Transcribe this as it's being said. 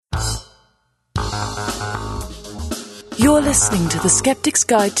You're listening to The Skeptics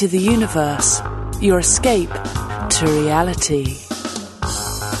Guide to the Universe, your escape to reality.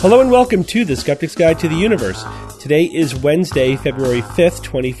 Hello and welcome to The Skeptics Guide to the Universe. Today is Wednesday, February 5th,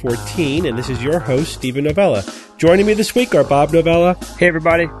 2014, and this is your host, Stephen Novella. Joining me this week are Bob Novella. Hey,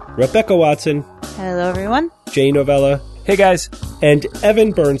 everybody. Rebecca Watson. Hello, everyone. Jay Novella. Hey, guys. And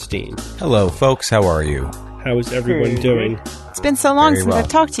Evan Bernstein. Hello, folks. How are you? How is everyone doing? It's been so long Very since well. I've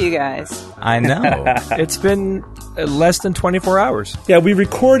talked to you guys. I know. It's been less than 24 hours. Yeah, we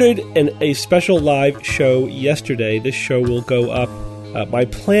recorded a special live show yesterday. This show will go up. My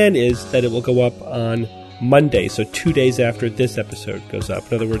plan is that it will go up on Monday, so 2 days after this episode goes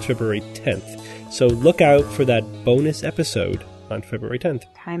up. In other words, February 10th. So look out for that bonus episode on February 10th.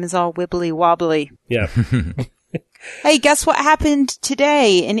 Time is all wibbly wobbly. Yeah. Hey, guess what happened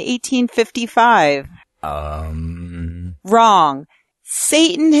today in 1855? Wrong.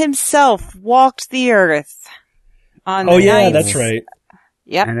 Satan himself walked the earth on the night. That's right.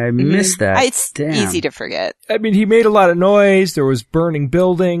 Yep. And I missed that. It's Damn. easy to forget. I mean, he made a lot of noise. There was burning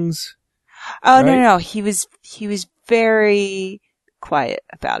buildings. Oh, Right? no. He was very quiet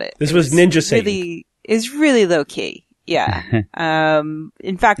about it. This was Ninja Satan. It was really low key. Yeah.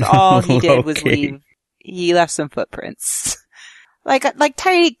 In fact, all he did was Low-key. he left some footprints. Like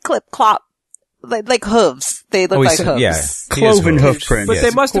tiny clip clop. Like hooves. They look like hooves. Yeah. Cloven He has hoof prints. But Yes,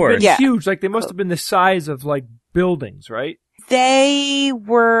 they must have been Yeah. huge. Like, they must have been the size of, like, buildings, right? They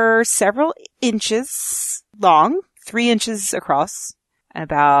were several inches long, 3 inches across, and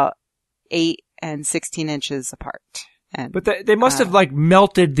about 8 and 16 inches apart. And But they must have, like,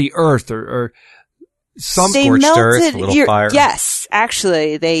 melted the earth or some... they scorched melted earth, a little fire. Yes,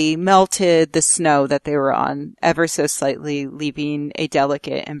 actually, they melted the snow that they were on ever so slightly, leaving a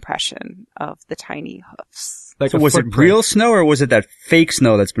delicate impression of the tiny hoofs. like So a was it footprint. real snow or was it that fake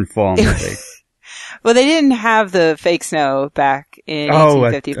snow that's been falling lately? Well, they didn't have the fake snow back in Oh,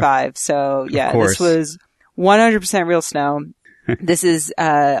 1855, so yeah, course. this was 100% real snow. This is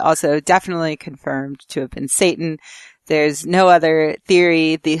also definitely confirmed to have been Satan. There's no other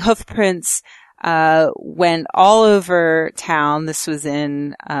theory. The hoof prints went all over town. This was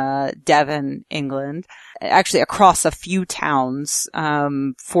in Devon, England. Actually, across a few towns,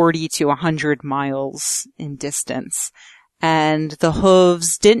 40 to 100 miles in distance. And the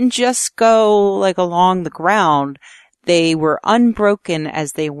hooves didn't just go like along the ground. They were unbroken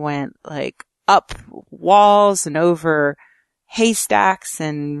as they went like up walls and over haystacks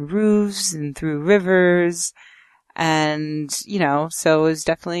and roofs and through rivers. And, so it was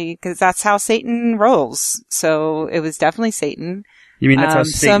definitely, cause that's how Satan rolls. So it was definitely Satan. You mean that's how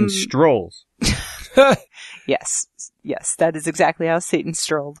Satan strolls? Yes, that is exactly how Satan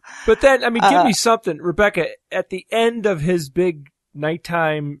strolled. But then, I mean, give me something, Rebecca. At the end of his big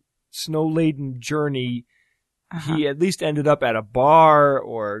nighttime snow-laden journey, he at least ended up at a bar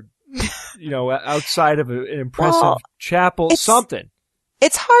or, outside of an impressive chapel, something.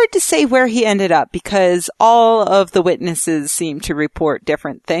 It's hard to say where he ended up because all of the witnesses seem to report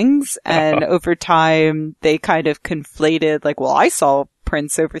different things. And over time, they kind of conflated, like, well, I saw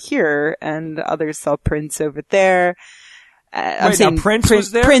prints over here and others saw prints over there. I'm saying Prince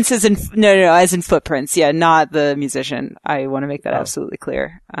was there? Prince as in, no, as in footprints. Yeah, not the musician. I want to make that absolutely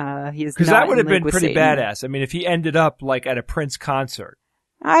clear. He is Because not that would in have been league with pretty Satan. badass. I mean, if he ended up, like, at a Prince concert.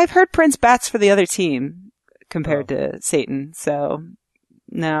 I've heard Prince bats for the other team compared to Satan. So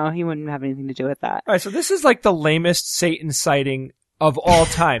no, he wouldn't have anything to do with that. All right, so this is like the lamest Satan sighting of all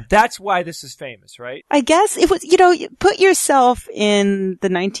time. That's why this is famous, right? I guess it was, put yourself in the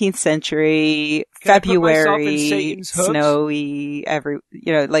 19th century, Can I put myself in February, Satan's hooves? snowy,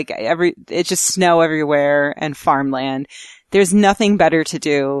 it's just snow everywhere and farmland. There's nothing better to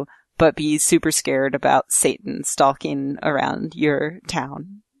do but be super scared about Satan stalking around your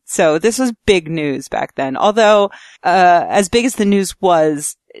town. So this was big news back then. Although, as big as the news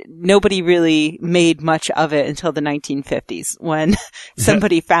was, nobody really made much of it until the 1950s when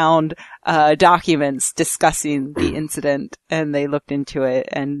somebody found documents discussing the incident and they looked into it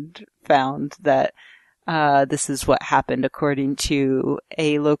and found that this is what happened according to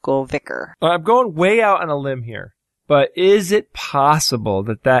a local vicar. I'm going way out on a limb here, but is it possible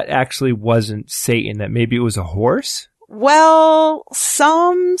that actually wasn't Satan, that maybe it was a horse? Well,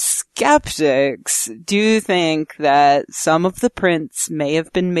 some skeptics do think that some of the prints may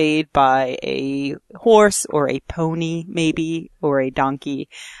have been made by a horse or a pony, maybe, or a donkey.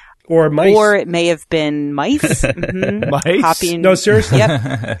 Or mice. Or it may have been mice. Mm-hmm. Mice? Hopping, No, seriously.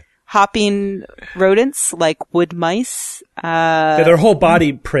 Yep. Hopping rodents like wood mice. Yeah, their whole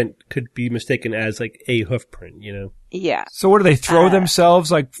body print could be mistaken as like a hoof print, Yeah. So what do they throw themselves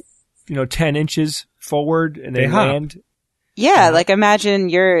like 10 inches forward and they land. Yeah, like imagine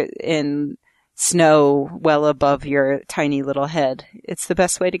you're in snow well above your tiny little head. It's the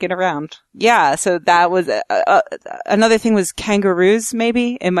best way to get around. Yeah, so that was another thing was kangaroos,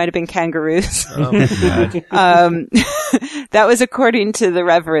 maybe. It might have been kangaroos. Oh, my God. That was according to the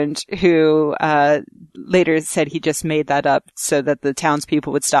Reverend, who later said he just made that up so that the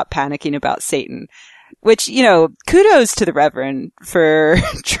townspeople would stop panicking about Satan. Which, kudos to the Reverend for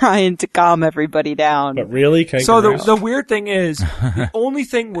trying to calm everybody down. But really? Kangaroos? So the weird thing is, the only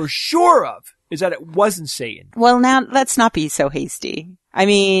thing we're sure of is that it wasn't Satan. Well, now, let's not be so hasty. I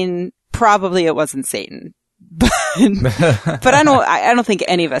mean, probably it wasn't Satan. But I don't think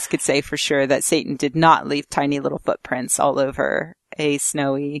any of us could say for sure that Satan did not leave tiny little footprints all over a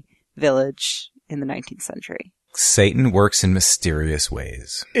snowy village in the 19th century. Satan works in mysterious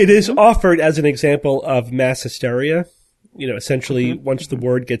ways. It is offered as an example of mass hysteria. Essentially, once the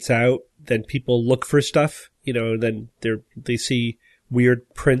word gets out, then people look for stuff. Then they see weird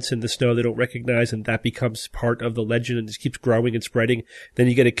prints in the snow they don't recognize, and that becomes part of the legend and just keeps growing and spreading. Then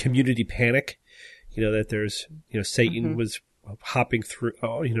you get a community panic, that there's, Satan was hopping through,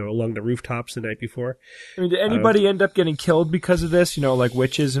 along the rooftops the night before. I mean, did anybody end up getting killed because of this? Like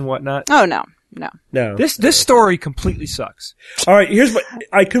witches and whatnot? Oh, no. This story completely sucks. All right,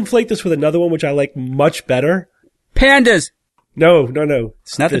 I conflate this with another one which I like much better. Pandas! No.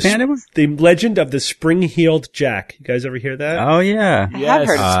 It's not the panda one? The legend of the spring-heeled jack. You guys ever hear that? Oh, yeah. I have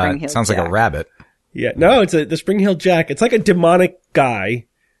heard of spring-heeled sounds jack. like a rabbit. Yeah, no, it's the spring-heeled jack. It's like a demonic guy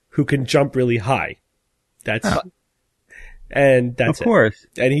who can jump really high. That's it. Of course.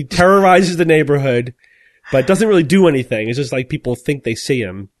 And he terrorizes the neighborhood, but doesn't really do anything. It's just like people think they see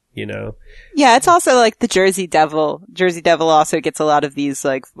him, Yeah, it's also like the Jersey Devil. Jersey Devil also gets a lot of these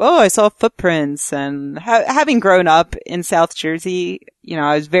like, oh, I saw footprints. And having grown up in South Jersey,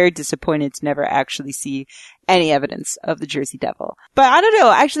 I was very disappointed to never actually see any evidence of the Jersey Devil. But I don't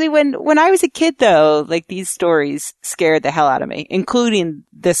know, actually when I was a kid though, like these stories scared the hell out of me, including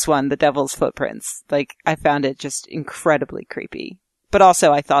this one, The Devil's Footprints. Like I found it just incredibly creepy. But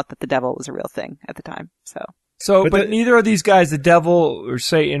also I thought that the devil was a real thing at the time, so. But neither of these guys, the devil or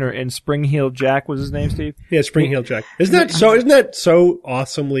Satan and Spring-Heeled Jack was his name, Steve? Yeah, Spring-Heeled Jack. Isn't that so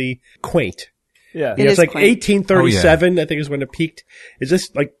awesomely quaint? Yeah. It's like quaint. 1837, I think is when it peaked. Is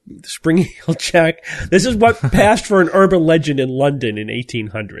this like Spring-Heeled Jack? This is what passed for an urban legend in London in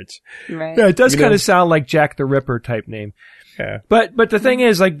 1800s. Right. Yeah, it does kind of sound like Jack the Ripper type name. Yeah. But the thing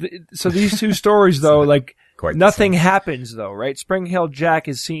is, like, so these two stories though, like, Quite nothing happens though, right? Spring-Heeled Jack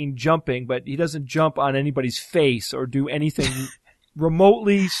is seen jumping, but he doesn't jump on anybody's face or do anything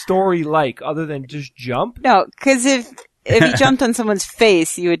remotely story-like other than just jump. No, because if he jumped on someone's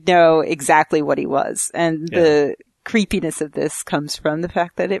face, you would know exactly what he was. And the creepiness of this comes from the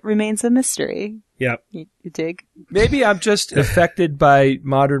fact that it remains a mystery. Yeah. You dig? Maybe I'm just affected by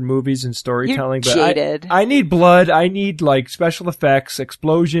modern movies and storytelling, You're jaded. but I need blood. I need like special effects,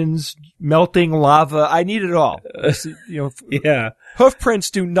 explosions, melting lava. I need it all. Yeah. Hoof prints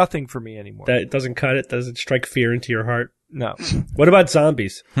do nothing for me anymore. That doesn't cut it, doesn't strike fear into your heart. No. What about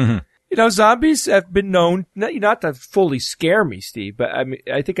zombies? Zombies have been known not to fully scare me, Steve, but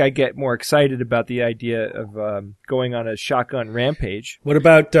I think I get more excited about the idea of going on a shotgun rampage. What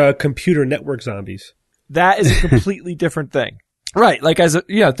about computer network zombies? That is a completely different thing. Right, like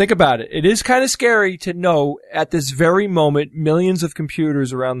think about it. It is kind of scary to know at this very moment millions of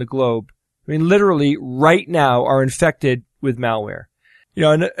computers around the globe, I mean literally right now, are infected with malware.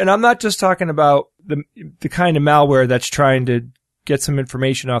 And I'm not just talking about the kind of malware that's trying to get some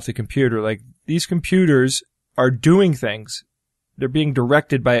information off the computer. Like these computers are doing things. They're being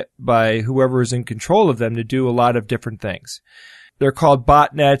directed by whoever is in control of them to do a lot of different things. They're called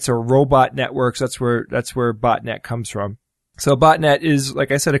botnets or robot networks. That's where botnet comes from. So a botnet is, like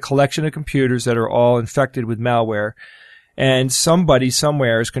I said, a collection of computers that are all infected with malware, and somebody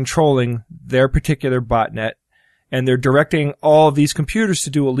somewhere is controlling their particular botnet. And they're directing all of these computers to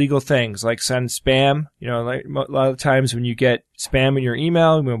do illegal things, like send spam. Like a lot of times when you get spam in your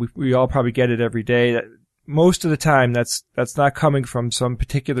email, we all probably get it every day. Most of the time, that's not coming from some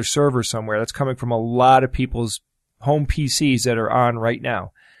particular server somewhere. That's coming from a lot of people's home PCs that are on right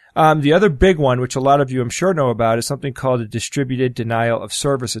now. The other big one, which a lot of you I'm sure know about, is something called a distributed denial of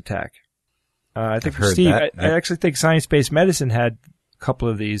service attack. I think Steve, I actually think Science-Based Medicine had couple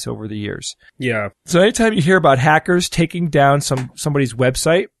of these over the years. Yeah. So anytime you hear about hackers taking down somebody's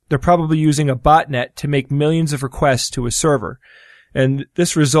website, they're probably using a botnet to make millions of requests to a server. And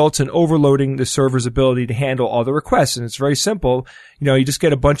this results in overloading the server's ability to handle all the requests. And it's very simple. You just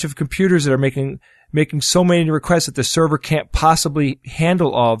get a bunch of computers that are making making so many requests that the server can't possibly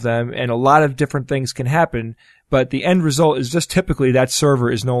handle all of them, and a lot of different things can happen. But the end result is just typically that server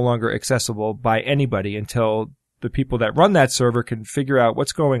is no longer accessible by anybody until the people that run that server can figure out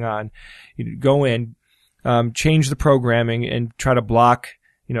what's going on. You go in, change the programming, and try to block,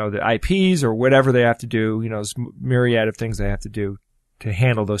 the IPs or whatever they have to do. There's myriad of things they have to do to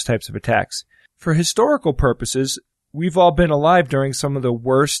handle those types of attacks. For historical purposes, we've all been alive during some of the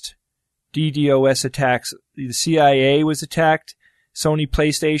worst DDoS attacks. The CIA was attacked. Sony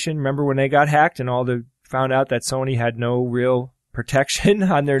PlayStation, remember when they got hacked and found out that Sony had no real protection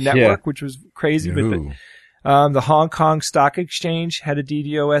on their network, which was crazy. No. But the Hong Kong Stock Exchange had a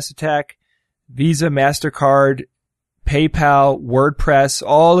DDoS attack. Visa, MasterCard, PayPal, WordPress,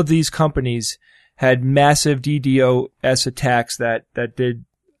 all of these companies had massive DDoS attacks that did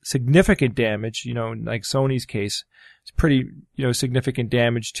significant damage, like Sony's case. It's pretty, significant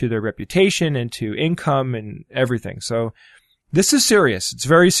damage to their reputation and to income and everything. So this is serious. It's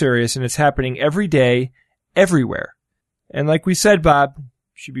very serious, and it's happening every day, everywhere. And like we said, Bob, you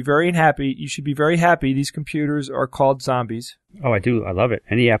should be very happy these computers are called zombies. Oh, I do. I love it.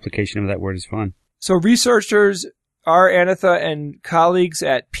 Any application of that word is fun. So researchers R. Anitha and colleagues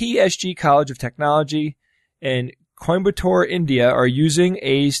at PSG College of Technology in Coimbatore, India, are using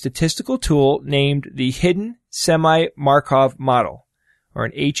a statistical tool named the Hidden Semi-Markov Model, or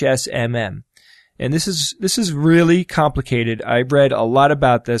an HSMM. And this is really complicated. I read a lot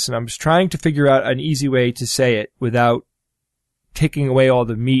about this, and I was trying to figure out an easy way to say it without taking away all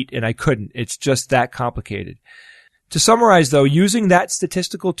the meat, and I couldn't. It's just that complicated. To summarize, though, using that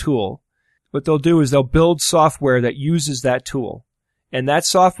statistical tool, what they'll do is they'll build software that uses that tool. And that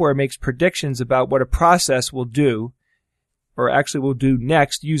software makes predictions about what a process will do, or actually will do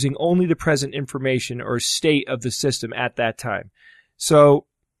next, using only the present information or state of the system at that time. So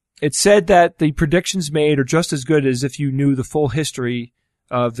it said that the predictions made are just as good as if you knew the full history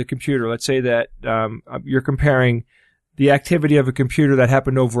of the computer. Let's say that you're comparing the activity of a computer that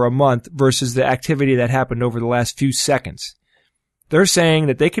happened over a month versus the activity that happened over the last few seconds. They're saying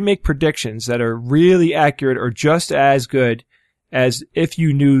that they can make predictions that are really accurate or just as good as if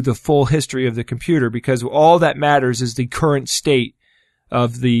you knew the full history of the computer, because all that matters is the current state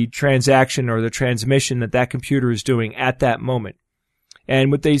of the transaction or the transmission that computer is doing at that moment.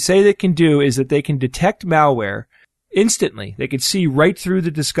 And what they say they can do is that they can detect malware instantly. They can see right through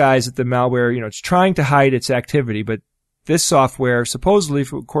the disguise that the malware, it's trying to hide its activity, but this software, supposedly,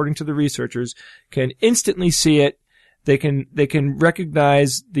 according to the researchers, can instantly see it. They can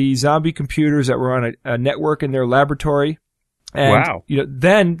recognize the zombie computers that were on a network in their laboratory. And, wow.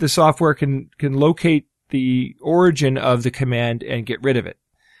 Then the software can locate the origin of the command and get rid of it.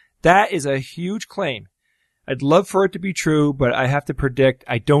 That is a huge claim. I'd love for it to be true, but I have to predict,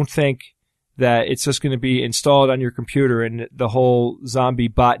 I don't think that it's just going to be installed on your computer and the whole zombie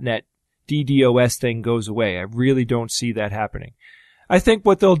botnet DDoS thing goes away. I really don't see that happening. I think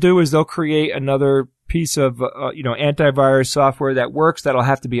what they'll do is they'll create another piece of, antivirus software that works, that'll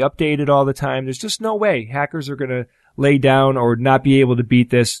have to be updated all the time. There's just no way hackers are going to lay down or not be able to beat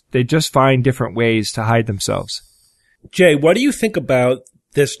this. They just find different ways to hide themselves. Jay, what do you think about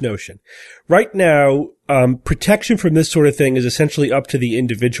this notion? Right now, protection from this sort of thing is essentially up to the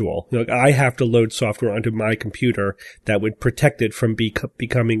individual. I have to load software onto my computer that would protect it from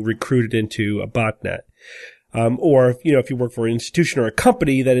becoming recruited into a botnet. Or, if you work for an institution or a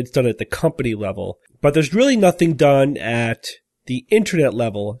company, that it's done at the company level. But there's really nothing done at the internet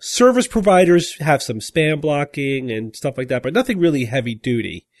level. Service providers have some spam blocking and stuff like that, but nothing really heavy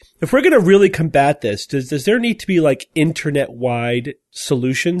duty. If we're going to really combat this, does there need to be like internet-wide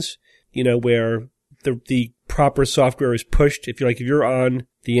solutions, where the proper software is pushed? If you're on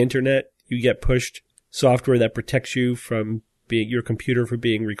the internet, you get pushed software that protects you from your computer from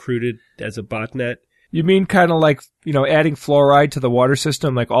being recruited as a botnet. You mean kind of like, adding fluoride to the water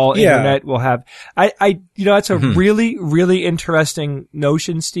system, like all internet will have, that's a really, really interesting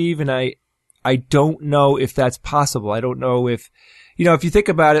notion, Steve. And I don't know if that's possible. I don't know if you think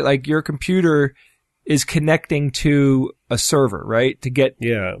about it, like your computer is connecting to a server, right? To get,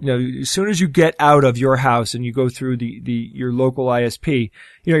 as soon as you get out of your house and you go through your local ISP,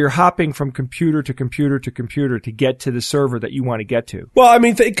 you're hopping from computer to computer to computer to get to the server that you want to get to. Well, I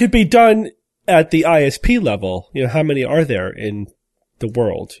mean, it could be done at the ISP level. How many are there in the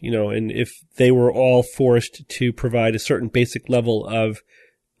world? And if they were all forced to provide a certain basic level of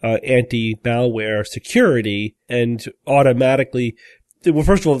anti-malware security and automatically, well,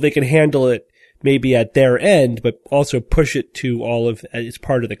 first of all, they can handle it maybe at their end, but also push it to all of, as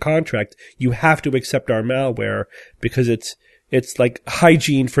part of the contract, you have to accept our malware because it's, it's like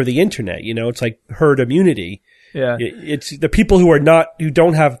hygiene for the internet. You know, it's like herd immunity. Yeah. It's the people who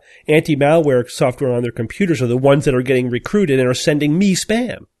don't have anti-malware software on their computers are the ones that are getting recruited and are sending me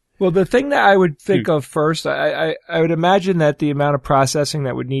spam. Well, the thing that I would think of first, I would imagine that the amount of processing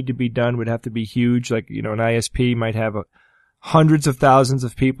that would need to be done would have to be huge. Like, you know, an ISP might have hundreds of thousands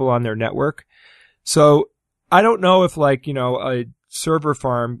of people on their network. So I don't know if, like, you know, a server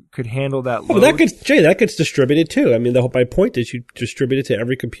farm could handle that load. Well, that gets distributed too. I mean, my point is you distribute it to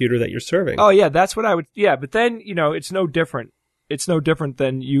every computer that you're serving. Oh yeah, that's what I would, yeah, but then, you know, it's no different. It's no different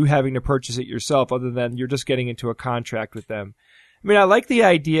than you having to purchase it yourself, other than you're just getting into a contract with them. I mean, I like the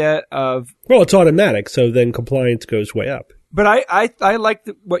idea of... Well, it's automatic, so then compliance goes way up. But I like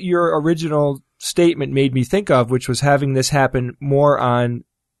what your original statement made me think of, which was having this happen more on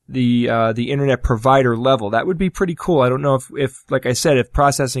the internet provider level. That would be pretty cool. I don't know if like I said, if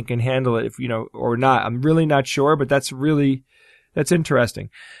processing can handle it, if, you know, or not. I'm really not sure, but that's interesting.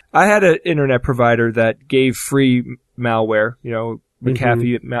 I had an internet provider that gave free malware, you know,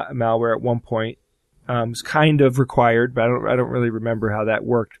 McAfee malware at one point. It was kind of required, but I don't really remember how that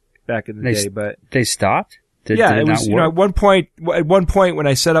worked back in the day. But they stopped. Did it was. Not work? You know, at one point when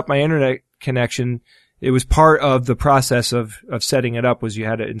I set up my internet connection, it was part of the process of setting it up was you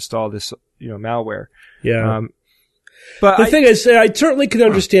had to install this, you know, malware. Yeah. But the thing is, I certainly can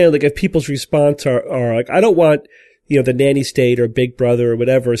understand, like, if people's response are like, I don't want, you know, the nanny state or Big Brother or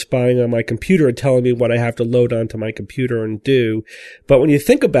whatever spying on my computer and telling me what I have to load onto my computer and do. But when you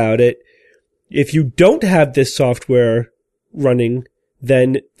think about it, if you don't have this software running,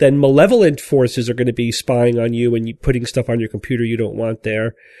 then malevolent forces are going to be spying on you and putting stuff on your computer you don't want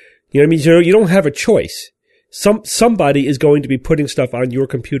there. You know what I mean? You don't have a choice. Somebody is going to be putting stuff on your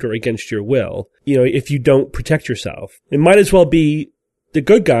computer against your will, you know, if you don't protect yourself. It might as well be the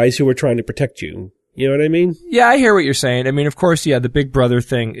good guys who are trying to protect you. You know what I mean? Yeah, I hear what you're saying. I mean, of course, yeah, the Big Brother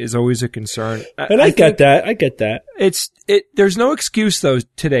thing is always a concern. And I get that. I get that. There's no excuse though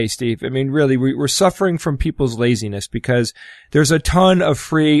today, Steve. I mean, really, we're suffering from people's laziness because there's a ton of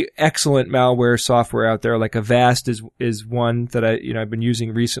free, excellent malware software out there. Like Avast is one that I've been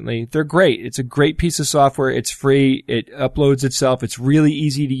using recently. They're great. It's a great piece of software. It's free. It uploads itself. It's really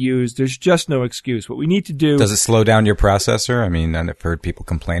easy to use. There's just no excuse. What we need to do. Does it slow down your processor? I mean, I've heard people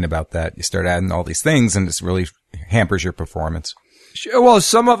complain about that. You start adding all these things and it really hampers your performance. Well,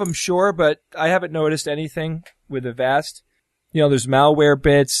 some of them, sure, but I haven't noticed anything with Avast. You know, there's malware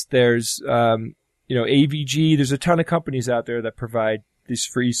bits, there's, AVG, there's a ton of companies out there that provide these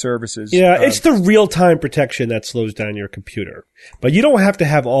free services. Yeah, it's the real-time protection that slows down your computer. But you don't have to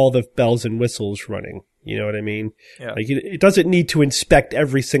have all the bells and whistles running. You know what I mean? Yeah. Like, it doesn't need to inspect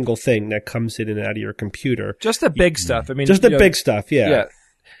every single thing that comes in and out of your computer. Just the big stuff. I mean, just the big stuff, yeah. Yeah.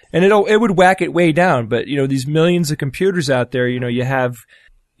 And it would whack it way down, but, you know, these millions of computers out there, you know, you have,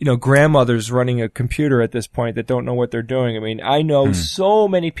 you know, grandmothers running a computer at this point that don't know what they're doing. I mean, I know so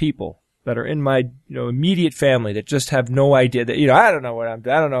many people that are in my, you know, immediate family that just have no idea that, you know, I don't know I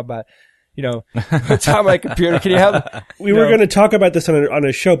don't know about, you know, what's on my computer. Can you help? We were going to talk about this on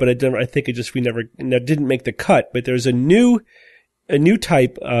a show, but we didn't make the cut, but there's a new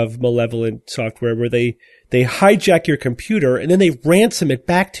type of malevolent software where they hijack your computer and then they ransom it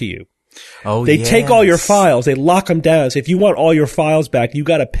back to you. Oh, They take all your files, they lock them down. So if you want all your files back, you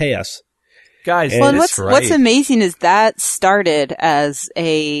got to pay us. Guys, well, what's amazing is that started as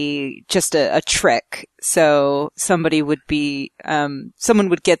just a trick. So somebody would someone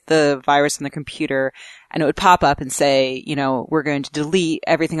would get the virus on the computer and it would pop up and say, you know, we're going to delete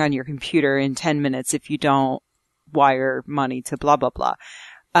everything on your computer in 10 minutes if you don't wire money to blah, blah, blah.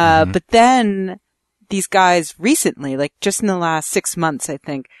 But then these guys recently, like just in the last 6 months, I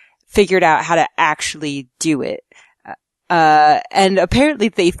think, figured out how to actually do it. And apparently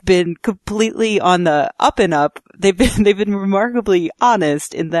they've been completely on the up and up. They've been remarkably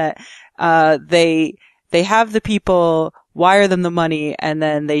honest in that, they have the people wire them the money and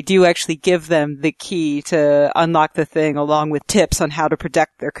then they do actually give them the key to unlock the thing along with tips on how to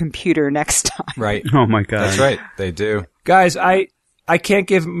protect their computer next time. Right. Oh my God. That's right. They do. Guys, I can't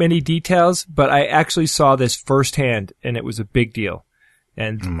give many details, but I actually saw this firsthand and it was a big deal.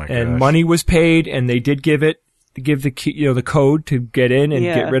 And money was paid and they did give the key, you know, the code to get in and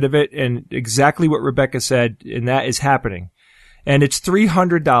get rid of it. And exactly what Rebecca said, and that is happening. And it's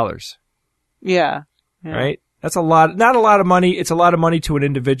 $300. Yeah. Right? That's a lot, not a lot of money. It's a lot of money to an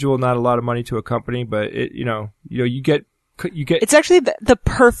individual, not a lot of money to a company, but you get. It's actually the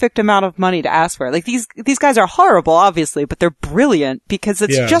perfect amount of money to ask for. Like these guys are horrible, obviously, but they're brilliant because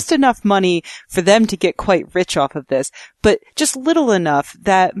it's just enough money for them to get quite rich off of this, but just little enough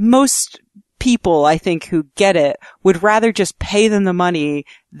that most people, I think, who get it would rather just pay them the money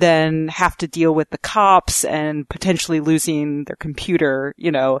than have to deal with the cops and potentially losing their computer.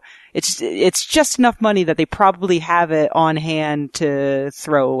 You know, it's just enough money that they probably have it on hand to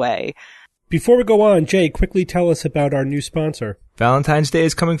throw away. Before we go on, Jay, quickly tell us about our new sponsor. Valentine's Day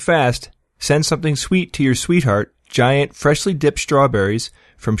is coming fast. Send something sweet to your sweetheart. Giant, freshly dipped strawberries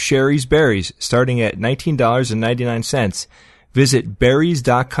from Sherry's Berries, starting at $19.99. Visit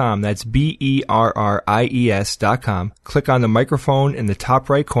berries.com. That's BERRIES.com. Click on the microphone in the top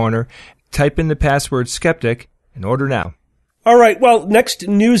right corner. Type in the password Skeptic and order now. All right. Well, next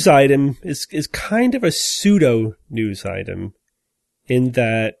news item is kind of a pseudo news item in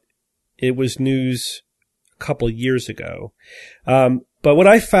that it was news a couple years ago. But what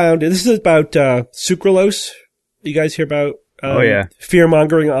I found, and this is about sucralose. You guys hear about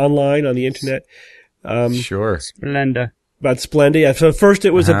fear-mongering online on the internet? Sure. Splenda. About Splenda. Yeah. So first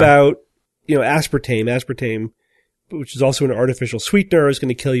it was about, aspartame. Aspartame, which is also an artificial sweetener, is going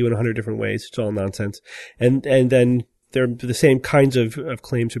to kill you in 100 different ways. It's all nonsense. And then the same kinds of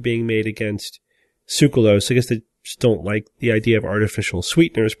claims are being made against sucralose. I guess they just don't like the idea of artificial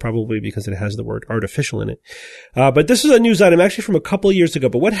sweeteners, probably because it has the word artificial in it. But this is a news item actually from a couple of years ago.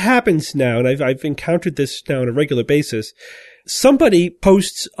 But what happens now, and I've encountered this now on a regular basis, somebody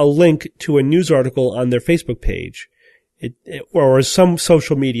posts a link to a news article on their Facebook page, or some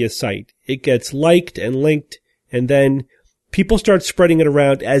social media site. It gets liked and linked, and then people start spreading it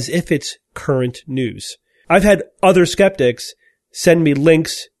around as if it's current news. I've had other skeptics send me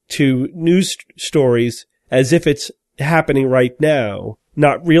links to news stories as if it's happening right now,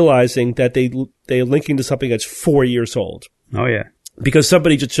 not realizing that they're linking to something that's 4 years old. Oh, yeah. Because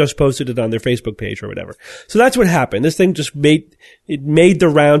somebody just posted it on their Facebook page or whatever. So that's what happened. This thing just made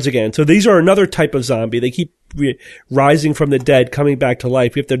the rounds again. So these are another type of zombie. They keep rising from the dead, coming back to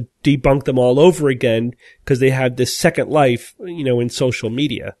life. We have to debunk them all over again because they have this second life, in social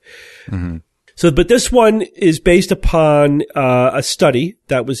media. Mm-hmm. So, but this one is based upon a study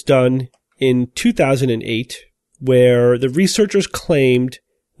that was done in 2008, where the researchers claimed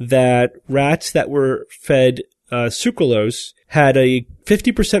that rats that were fed sucralose had a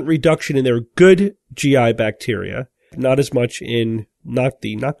 50% reduction in their good GI bacteria, not as much in not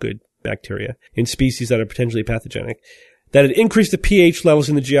good bacteria, in species that are potentially pathogenic, that it increased the pH levels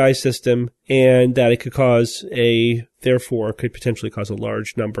in the GI system, and that it could potentially cause a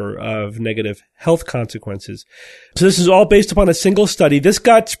large number of negative health consequences. So this is all based upon a single study. This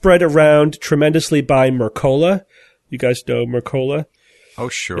got spread around tremendously by Mercola. You guys know Mercola? Oh,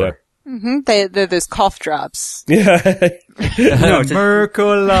 sure. Yeah. Mm-hmm. They're those cough drops. Yeah. No,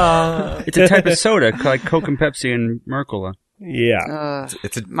 Mercola. it's a type of soda like Coke and Pepsi and Mercola. Yeah.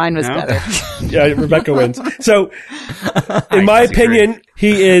 Mine was better. Yeah, Rebecca wins. So, in my opinion,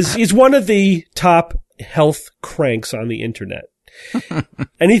 he's one of the top health cranks on the internet.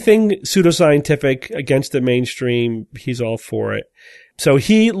 Anything pseudoscientific against the mainstream, he's all for it. So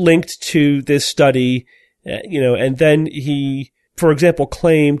he linked to this study, and then he, for example,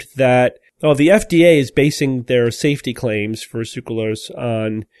 claimed that the FDA is basing their safety claims for sucralose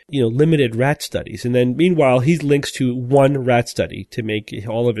on, limited rat studies. And then meanwhile, he links to one rat study to make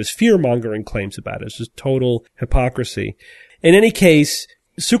all of his fear-mongering claims about it. It's just total hypocrisy. In any case,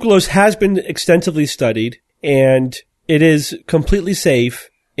 sucralose has been extensively studied, and it is completely safe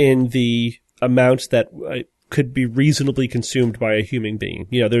in the amounts that could be reasonably consumed by a human being.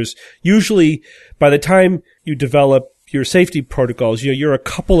 There's usually, by the time you develop your safety protocols, you're a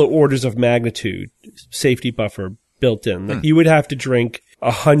couple of orders of magnitude safety buffer built in. Like you would have to drink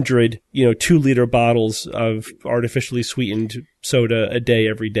 100, 2-liter bottles of artificially sweetened soda a day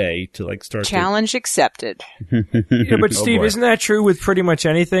every day to start. Challenge accepted. Yeah, but Steve, isn't that true with pretty much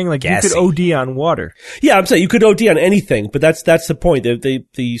anything? Like you could OD on water. Yeah, I'm saying you could OD on anything, but that's the point.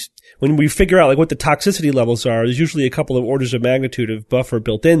 When we figure out what the toxicity levels are, there's usually a couple of orders of magnitude of buffer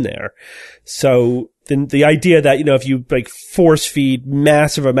built in there. So then the idea that, if you force feed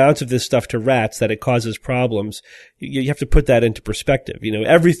massive amounts of this stuff to rats, that it causes problems, you have to put that into perspective.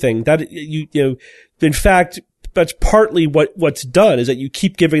 Everything that in fact, that's partly what's done is that you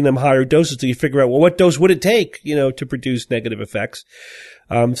keep giving them higher doses till you figure out, what dose would it take, to produce negative effects.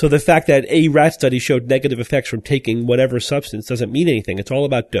 So the fact that a rat study showed negative effects from taking whatever substance doesn't mean anything. It's all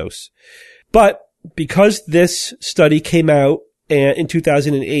about dose. But because this study came out in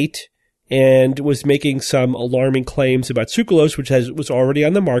 2008 and was making some alarming claims about sucralose, which was already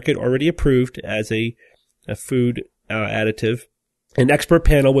on the market, already approved as a food additive, An expert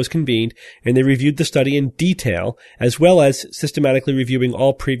panel was convened, and they reviewed the study in detail, as well as systematically reviewing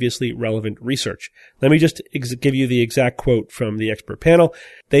all previously relevant research. Let me just give you the exact quote from the expert panel.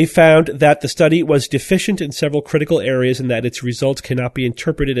 They found that the study was deficient in several critical areas and that its results cannot be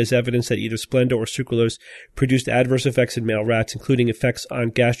interpreted as evidence that either Splenda or sucralose produced adverse effects in male rats, including effects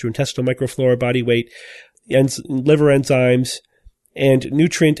on gastrointestinal microflora, body weight, liver enzymes, and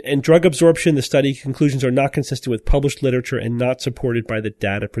nutrient and drug absorption. The study conclusions are not consistent with published literature and not supported by the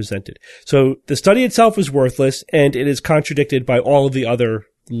data presented. So the study itself is worthless, and it is contradicted by all of the other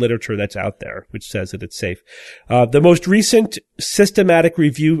literature that's out there, which says that it's safe. The most recent systematic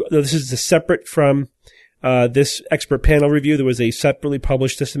review, this is separate from this expert panel review. There was a separately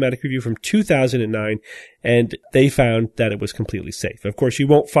published systematic review from 2009, and they found that it was completely safe. Of course, you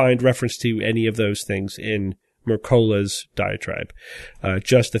won't find reference to any of those things in Mercola's diatribe.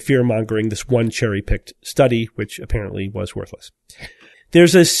 Just the fear-mongering, this one cherry-picked study, which apparently was worthless.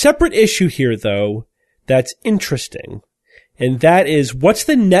 There's a separate issue here, though, that's interesting, and that is, what's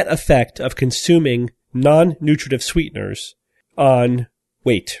the net effect of consuming non-nutritive sweeteners on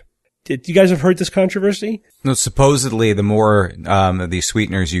weight? Did you guys have heard this controversy? No, supposedly the more of these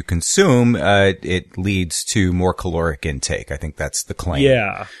sweeteners you consume, it leads to more caloric intake. I think that's the claim.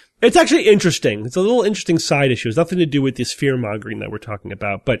 Yeah. It's actually interesting. It's a little interesting side issue. It's nothing to do with this fear-mongering that we're talking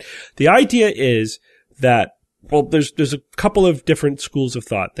about. But the idea is that, well, there's a couple of different schools of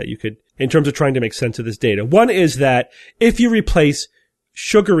thought that you could, in terms of trying to make sense of this data. One is that if you replace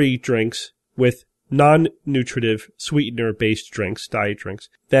sugary drinks with non-nutritive sweetener-based drinks, diet drinks,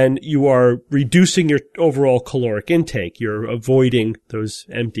 then you are reducing your overall caloric intake. You're avoiding those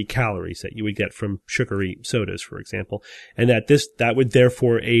empty calories that you would get from sugary sodas, for example, and that would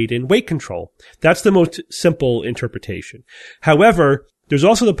therefore aid in weight control. That's the most simple interpretation. However, there's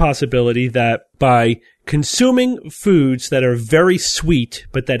also the possibility that by consuming foods that are very sweet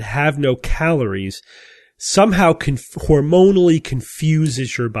but that have no calories, somehow hormonally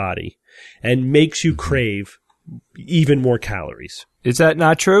confuses your body and makes you crave even more calories. Is that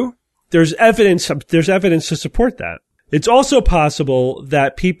not true? There's evidence to support that. It's also possible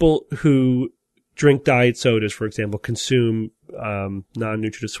that people who drink diet sodas, for example, consume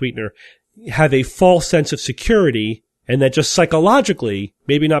non-nutritive sweetener, have a false sense of security, and that just psychologically,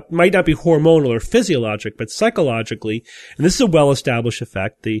 might not be hormonal or physiologic, but psychologically, and this is a well-established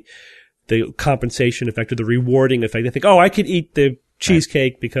effect, the compensation effect or the rewarding effect. They think, I could eat the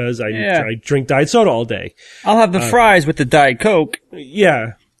cheesecake because I drink diet soda all day. I'll have the fries with the Diet Coke.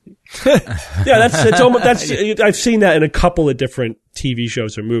 Yeah. I've seen that in a couple of different TV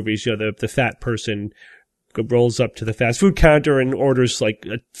shows or movies. You know, the fat person rolls up to the fast food counter and orders like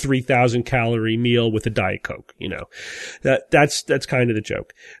a 3,000 calorie meal with a Diet Coke. You know, that's kind of the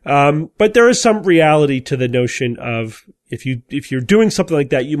joke. But there is some reality to the notion of if you're doing something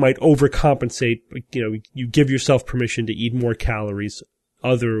like that, you might overcompensate. You know, you give yourself permission to eat more calories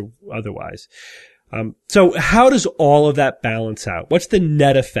otherwise. So how does all of that balance out? What's the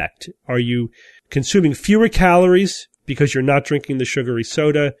net effect? Are you consuming fewer calories because you're not drinking the sugary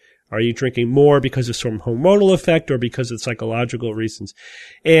soda? Are you drinking more because of some hormonal effect or because of psychological reasons?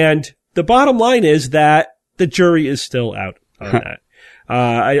 And the bottom line is that the jury is still out on that.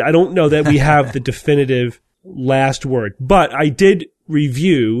 I don't know that we have the definitive last word, but I did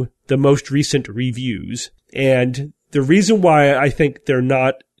review the most recent reviews. And the reason why I think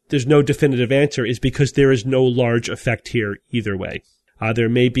there's no definitive answer is because there is no large effect here either way. There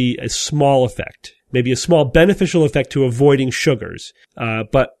may be a small effect, maybe a small beneficial effect to avoiding sugars.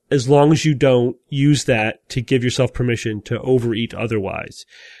 But as long as you don't use that to give yourself permission to overeat otherwise.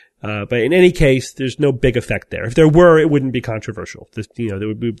 But in any case, there's no big effect there. If there were, it wouldn't be controversial. There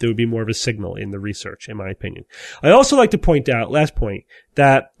would be more of a signal in the research, in my opinion. I also like to point out, last point,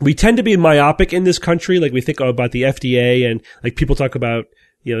 that we tend to be myopic in this country. Like we think about the FDA and like people talk about,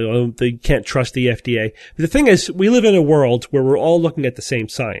 they can't trust the FDA. But the thing is, we live in a world where we're all looking at the same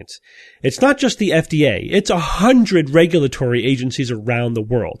science. It's not just the FDA. It's 100 regulatory agencies around the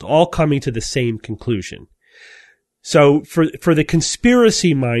world, all coming to the same conclusion. So for the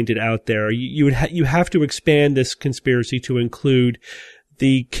conspiracy minded out there, you have to expand this conspiracy to include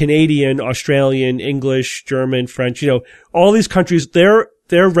the Canadian, Australian, English, German, French, all these countries, their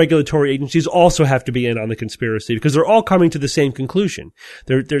regulatory agencies also have to be in on the conspiracy because they're all coming to the same conclusion.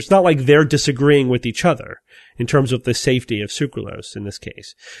 There's not like they're disagreeing with each other in terms of the safety of sucralose in this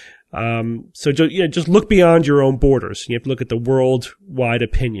case. So just look beyond your own borders. You have to look at the worldwide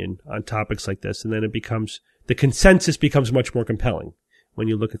opinion on topics like this, and then the consensus becomes much more compelling when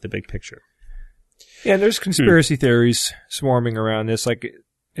you look at the big picture. Yeah, and there's conspiracy theories swarming around this, like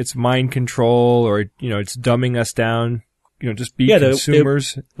it's mind control or, it's dumbing us down just be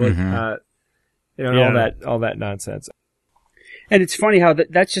consumers. All that nonsense. And it's funny how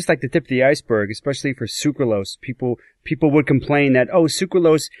that's just like the tip of the iceberg, especially for sucralose. People would complain that,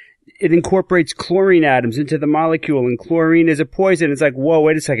 sucralose, it incorporates chlorine atoms into the molecule, and chlorine is a poison. It's like, whoa,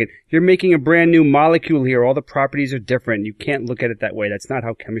 wait a second. You're making a brand new molecule here. All the properties are different. You can't look at it that way. That's not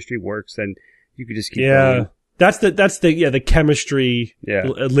how chemistry works. And you could just keep going. That's the chemistry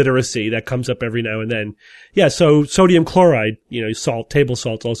literacy that comes up every now and then. Yeah, so sodium chloride, table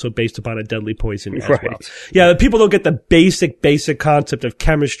salt's also based upon a deadly poison as well. Yeah, people don't get the basic concept of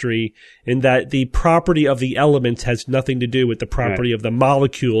chemistry in that the property of the element has nothing to do with the property of the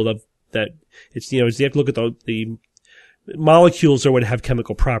molecule of that. It's, you have to look at the molecules are what have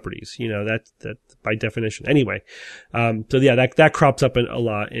chemical properties, that by definition. Anyway, that crops up a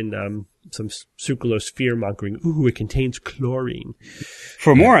lot in, some sucralose fear-mongering. Ooh, it contains chlorine.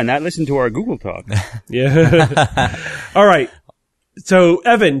 For more on that, listen to our Google Talk. Yeah. All right. So,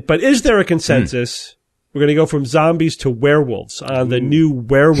 Evan, but is there a consensus? We're going to go from zombies to werewolves on the new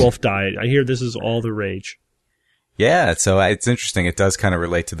werewolf diet. I hear this is all the rage. Yeah, so it's interesting. It does kind of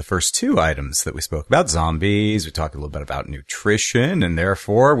relate to the first two items that we spoke about, zombies. We talked a little bit about nutrition, and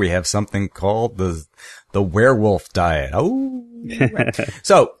therefore we have something called the werewolf diet. Oh,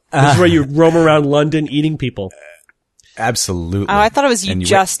 so this is where you roam around London eating people. Absolutely. Oh, I thought it was you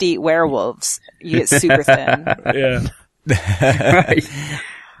just eat werewolves. You get super thin. Yeah. Right.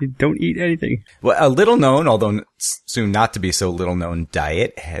 You don't eat anything. Well, a little known, although soon not to be so little known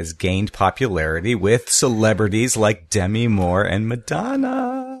diet has gained popularity with celebrities like Demi Moore and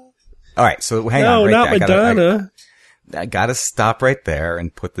Madonna. All right, so hang on. No, not Madonna. I gotta stop right there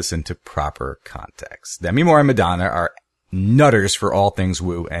and put this into proper context. Demi Moore and Madonna are nutters for all things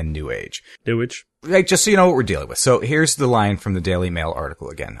woo and new age. New age. Right, just so you know what we're dealing with. So here's the line from the Daily Mail article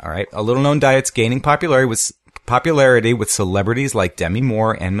again. All right, a little known diet's gaining popularity with celebrities like Demi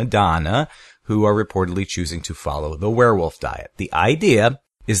Moore and Madonna, who are reportedly choosing to follow the werewolf diet. The idea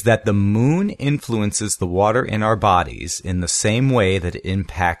is that the moon influences the water in our bodies in the same way that it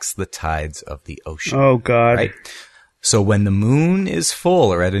impacts the tides of the ocean. Oh, God. Right? So when the moon is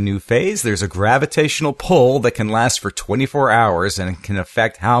full or at a new phase, there's a gravitational pull that can last for 24 hours and can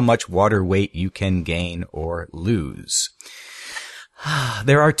affect how much water weight you can gain or lose.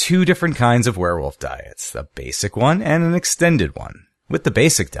 There are two different kinds of werewolf diets, a basic one and an extended one. With the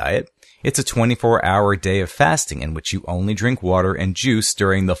basic diet, it's a 24-hour day of fasting in which you only drink water and juice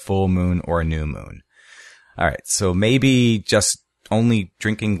during the full moon or new moon. All right, so maybe just only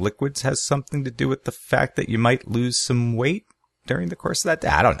drinking liquids has something to do with the fact that you might lose some weight during the course of that day.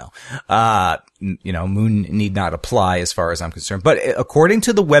 I don't know. Moon need not apply as far as I'm concerned. But according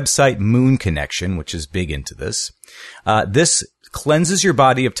to the website Moon Connection, which is big into this, this cleanses your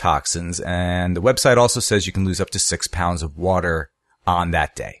body of toxins, and the website also says you can lose up to 6 pounds of water on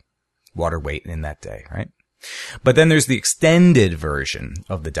that day. Water weight in that day, right? But then there's the extended version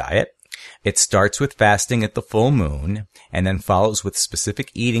of the diet. It starts with fasting at the full moon and then follows with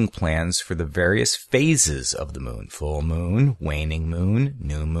specific eating plans for the various phases of the moon. Full moon, waning moon,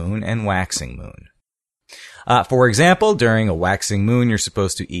 new moon, and waxing moon. For example, during a waxing moon, you're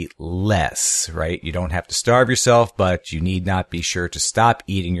supposed to eat less, right? You don't have to starve yourself, but you need not be sure to stop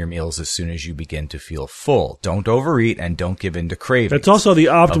eating your meals as soon as you begin to feel full. Don't overeat and don't give in to cravings. That's also the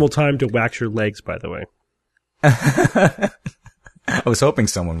optimal time to wax your legs, by the way. I was hoping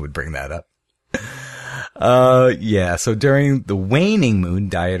someone would bring that up. So during the waning moon,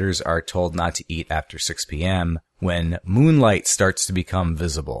 dieters are told not to eat after 6 p.m. when moonlight starts to become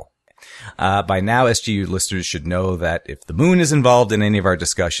visible. By now, SGU listeners should know that if the moon is involved in any of our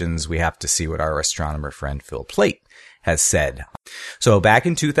discussions, we have to see what our astronomer friend Phil Plait has said. So back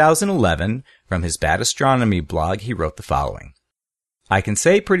in 2011, from his Bad Astronomy blog, he wrote the following. I can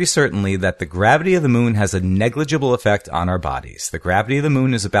say pretty certainly that the gravity of the moon has a negligible effect on our bodies. The gravity of the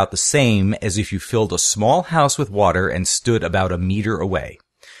moon is about the same as if you filled a small house with water and stood about a meter away.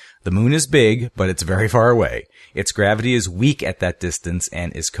 The moon is big, but it's very far away. Its gravity is weak at that distance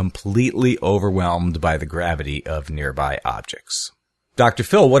and is completely overwhelmed by the gravity of nearby objects. Dr.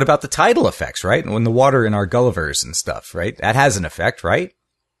 Phil, what about the tidal effects, right? When the water in our Gullivers and stuff, right? That has an effect, right?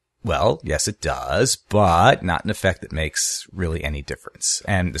 Well, yes, it does, but not an effect that makes really any difference.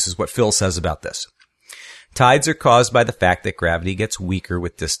 And this is what Phil says about this. Tides are caused by the fact that gravity gets weaker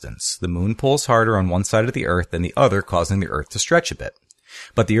with distance. The moon pulls harder on one side of the Earth than the other, causing the Earth to stretch a bit.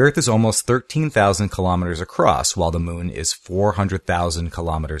 But the Earth is almost 13,000 kilometers across, while the moon is 400,000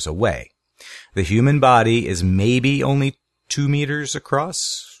 kilometers away. The human body is maybe only 2 meters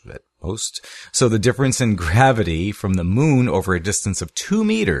across at most. So the difference in gravity from the moon over a distance of 2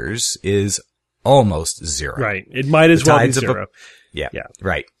 meters is almost zero. Right. It might as well be zero. Yeah.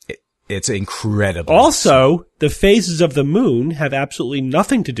 Right. It's incredible. Also, the phases of the moon have absolutely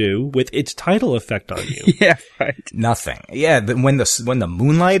nothing to do with its tidal effect on you. Yeah, right. Nothing. Yeah, when the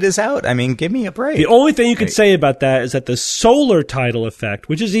moonlight is out, I mean, give me a break. The only thing you could say about that is that the solar tidal effect,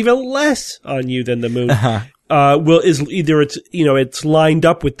 which is even less on you than the moon, it's lined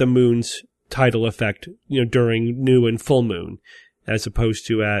up with the moon's tidal effect, during new and full moon, as opposed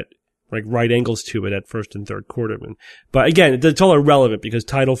to at like right angles to it at first and third quarter moon. But again, it's all irrelevant because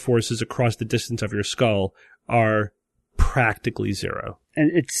tidal forces across the distance of your skull are practically zero.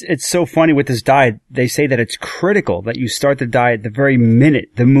 And it's so funny with this diet. They say that it's critical that you start the diet the very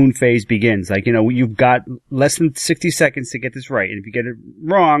minute the moon phase begins. Like, you've got less than 60 seconds to get this right. And if you get it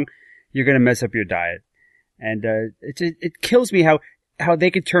wrong, you're going to mess up your diet. And it kills me how they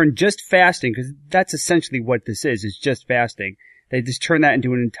could turn just fasting, because that's essentially what this is just fasting. They just turn that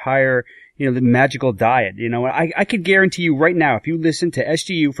into an entire, the magical diet. I could guarantee you right now, if you listen to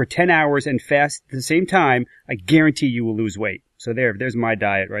SGU for 10 hours and fast at the same time, I guarantee you will lose weight. So there's my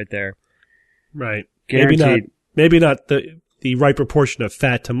diet right there. Right. Guaranteed. Maybe not the right proportion of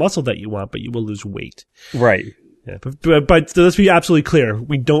fat to muscle that you want, but you will lose weight. Right. Yeah, but let's be absolutely clear.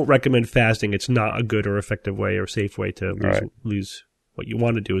 We don't recommend fasting. It's not a good or effective way or safe way to lose. What you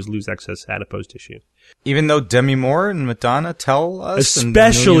want to do is lose excess adipose tissue. Even though Demi Moore and Madonna tell us,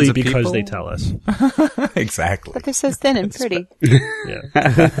 especially because they tell us. Exactly. But they're so thin and pretty.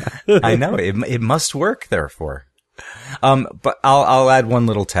 Yeah. I know it must work. Therefore, but I'll add one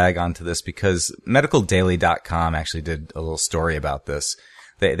little tag onto this because medicaldaily.com actually did a little story about this.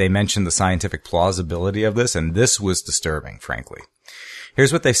 They mentioned the scientific plausibility of this, and this was disturbing, frankly.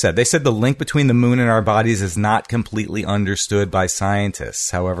 Here's what they said. They said the link between the moon and our bodies is not completely understood by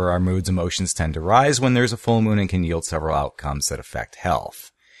scientists. However, our moods, emotions tend to rise when there's a full moon and can yield several outcomes that affect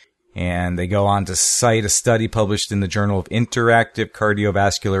health. And they go on to cite a study published in the Journal of Interactive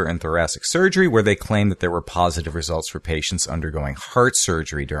Cardiovascular and Thoracic Surgery, where they claim that there were positive results for patients undergoing heart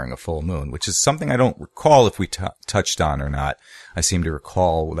surgery during a full moon, which is something I don't recall if we touched on or not. I seem to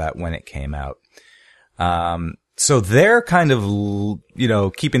recall that when it came out. So they're kind of,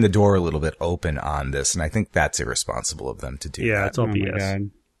 keeping the door a little bit open on this, and I think that's irresponsible of them to do that. Yeah, it's all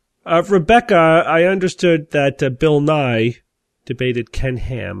BS. Rebecca, I understood that Bill Nye debated Ken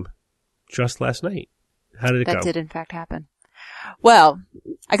Ham just last night. How did it go? That did, in fact, happen. Well,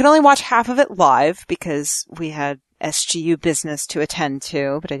 I could only watch half of it live because we had SGU business to attend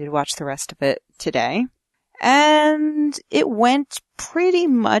to, but I did watch the rest of it today. And it went pretty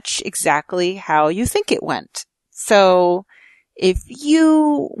much exactly how you think it went. So if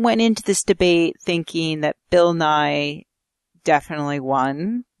you went into this debate thinking that Bill Nye definitely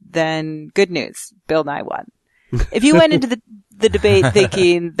won, then good news. Bill Nye won. If you went into the debate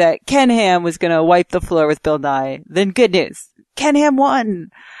thinking that Ken Ham was going to wipe the floor with Bill Nye, then good news. Ken Ham won.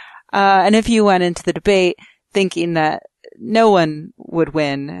 And if you went into the debate thinking that no one would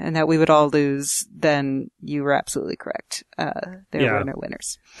win and that we would all lose, then you were absolutely correct. There were no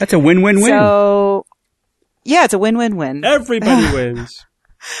winners. That's a win-win-win. So, yeah, it's a win-win-win. Everybody wins.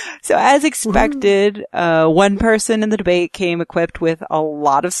 So as expected, one person in the debate came equipped with a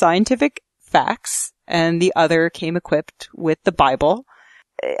lot of scientific facts, and the other came equipped with the Bible.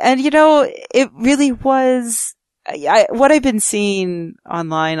 And, it really was, what I've been seeing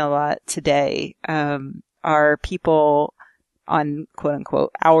online a lot today, are people on quote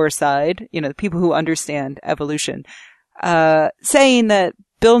unquote our side, the people who understand evolution, saying that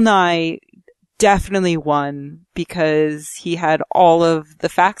Bill Nye definitely won because he had all of the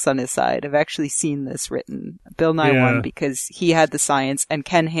facts on his side. I've actually seen this written. Bill Nye won because he had the science, and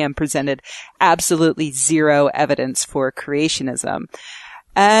Ken Ham presented absolutely zero evidence for creationism.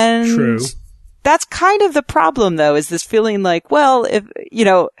 And True. That's kind of the problem, though, is this feeling like, well,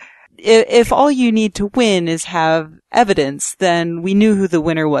 if all you need to win is have evidence, then we knew who the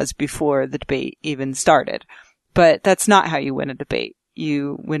winner was before the debate even started. But that's not how you win a debate.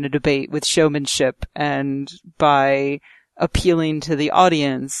 You win a debate with showmanship and by appealing to the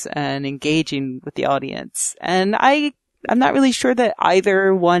audience and engaging with the audience. And I'm not really sure that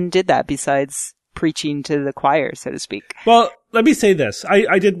either one did that besides preaching to the choir, so to speak. Well, let me say this.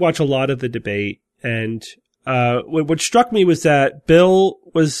 I did watch a lot of the debate, and what struck me was that Bill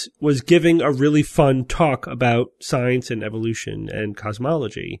was giving a really fun talk about science and evolution and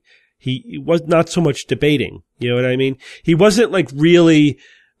cosmology. He was not so much debating, you know what I mean? He wasn't really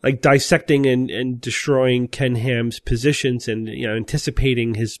dissecting and destroying Ken Ham's positions and,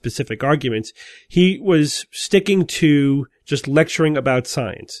 anticipating his specific arguments. He was sticking to just lecturing about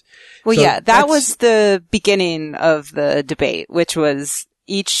science. Well, that was the beginning of the debate, which was,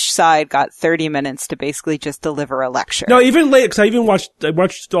 each side got 30 minutes to basically just deliver a lecture. No, even later, because I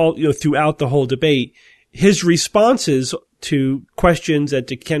watched all, throughout the whole debate, his responses to questions and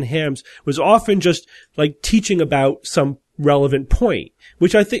to Ken Ham's was often just like teaching about some relevant point,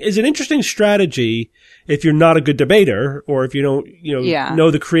 which I think is an interesting strategy if you're not a good debater or if you don't,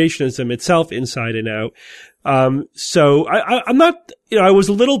 know the creationism itself inside and out. So I'm not, I was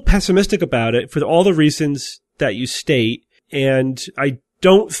a little pessimistic about it for all the reasons that you state. And I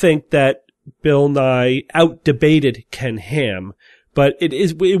don't think that Bill Nye out-debated Ken Ham, but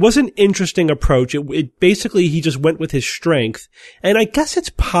it was an interesting approach. It basically, he just went with his strength. And I guess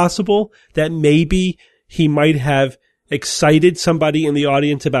it's possible that maybe he might have excited somebody in the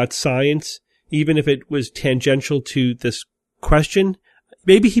audience about science, even if it was tangential to this question.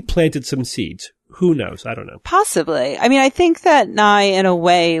 Maybe he planted some seeds. Who knows? I don't know. Possibly. I mean, I think that Nye, in a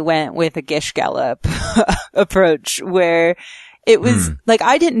way, went with a Gish Gallop approach, where it was like,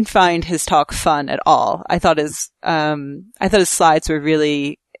 I didn't find his talk fun at all. I thought his slides were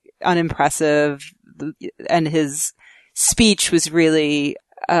really unimpressive, and his speech was really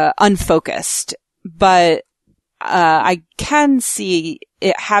unfocused. But I can see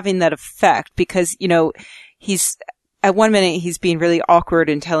it having that effect because, he's at one minute he's being really awkward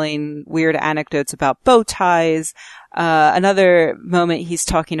and telling weird anecdotes about bow ties. Another moment he's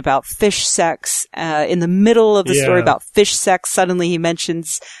talking about fish sex. In the middle of the story about fish sex, suddenly he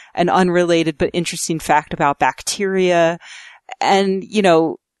mentions an unrelated but interesting fact about bacteria. And,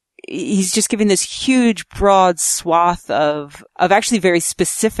 he's just giving this huge broad swath of actually very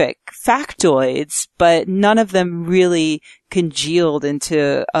specific factoids, but none of them really congealed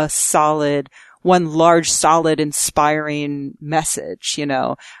into one large, solid, inspiring message,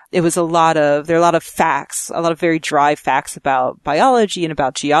 It was there are a lot of facts, a lot of very dry facts about biology and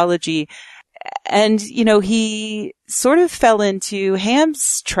about geology. And, he sort of fell into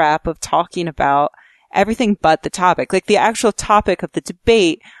Ham's trap of talking about everything but the topic. Like, the actual topic of the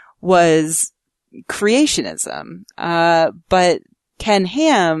debate was creationism. But Ken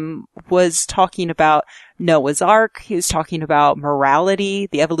Ham was talking about Noah's Ark. He was talking about morality,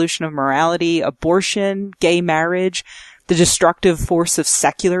 the evolution of morality, abortion, gay marriage, the destructive force of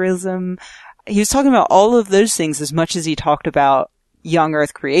secularism. He was talking about all of those things as much as he talked about young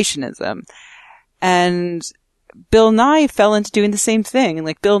earth creationism. And Bill Nye fell into doing the same thing.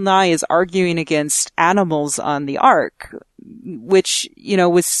 And Bill Nye is arguing against animals on the Ark, which,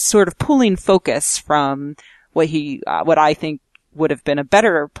 was sort of pulling focus from what I think would have been a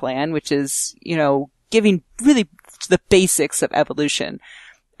better plan, which is, giving really the basics of evolution.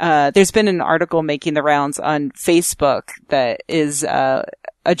 There's been an article making the rounds on Facebook that is, a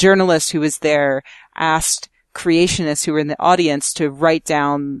journalist who was there asked creationists who were in the audience to write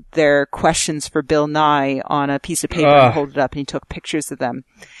down their questions for Bill Nye on a piece of paper and hold it up, and he took pictures of them.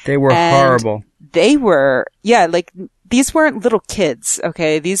 They were horrible. They were, these weren't little kids,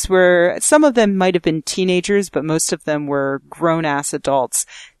 okay? Some of them might have been teenagers, but most of them were grown-ass adults.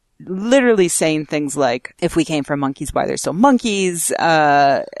 Literally saying things like, if we came from monkeys, why they're still monkeys,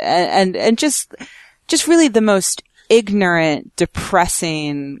 and just really the most ignorant,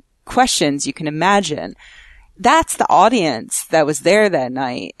 depressing questions you can imagine. That's the audience that was there that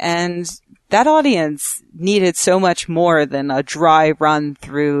night, and that audience needed so much more than a dry run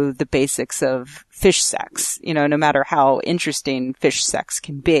through the basics of fish sex, no matter how interesting fish sex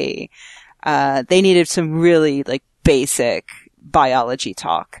can be. They needed some really, basic biology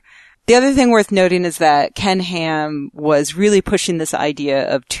talk. The other thing worth noting is that Ken Ham was really pushing this idea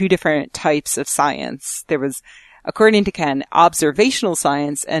of two different types of science. There was, according to Ken, observational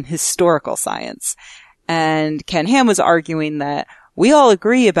science and historical science. And Ken Ham was arguing that we all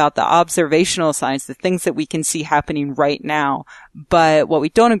agree about the observational science, the things that we can see happening right now. But what we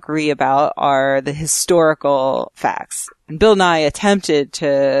don't agree about are the historical facts. And Bill Nye attempted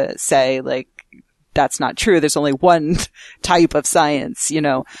to say, that's not true. There's only one type of science,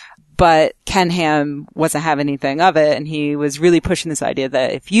 But Ken Ham wasn't having anything of it. And he was really pushing this idea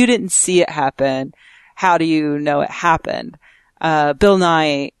that if you didn't see it happen, how do you know it happened? Bill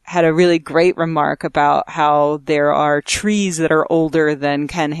Nye had a really great remark about how there are trees that are older than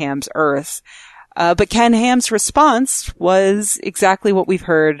Ken Ham's Earth. But Ken Ham's response was exactly what we've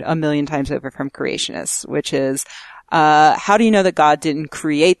heard a million times over from creationists, which is, how do you know that God didn't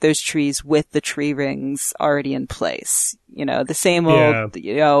create those trees with the tree rings already in place? The same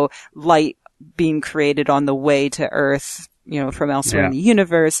old, light being created on the way to Earth, from elsewhere in the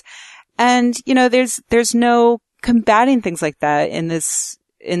universe. And, there's no combating things like that in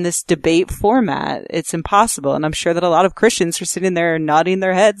this debate format. It's impossible. And I'm sure that a lot of Christians are sitting there nodding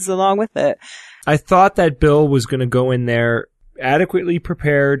their heads along with it. I thought that Bill was going to go in there adequately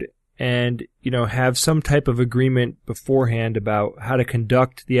prepared and, have some type of agreement beforehand about how to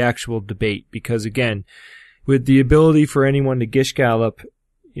conduct the actual debate. Because again, with the ability for anyone to gish gallop,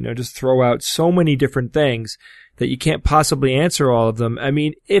 just throw out so many different things that you can't possibly answer all of them. I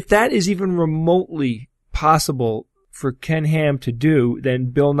mean, if that is even remotely possible for Ken Ham to do,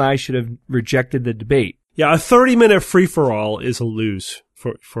 then Bill Nye should have rejected the debate. Yeah, a 30-minute free-for-all is a lose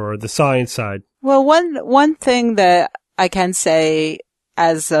for the science side. Well, one thing that I can say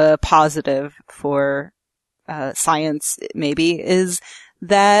as a positive for science maybe is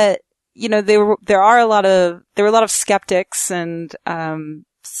that there were a lot of skeptics and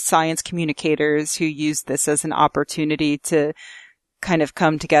science communicators who used this as an opportunity to kind of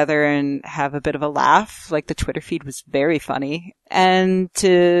come together and have a bit of a laugh. Like the Twitter feed was very funny, and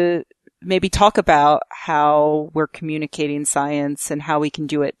to maybe talk about how we're communicating science and how we can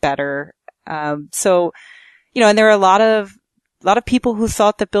do it better. And there are a lot of people who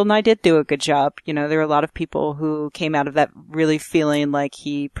thought that Bill Nye did do a good job. There were a lot of people who came out of that really feeling like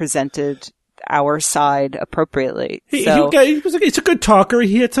he presented our side appropriately. He's a good talker.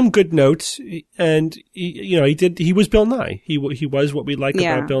 He had some good notes, and he was Bill Nye. He was what we like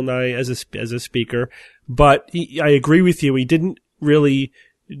about Bill Nye as a speaker. But I agree with you. He didn't really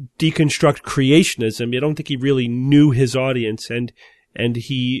deconstruct creationism. I don't think he really knew his audience, and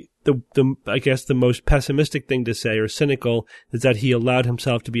I guess the most pessimistic thing to say, or cynical, is that he allowed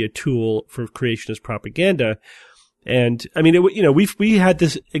himself to be a tool for creationist propaganda. And I mean, we had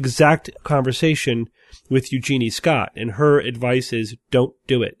this exact conversation with Eugenie Scott, and her advice is don't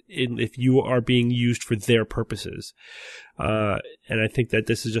do it if you are being used for their purposes. And I think that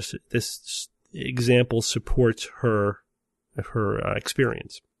this example supports her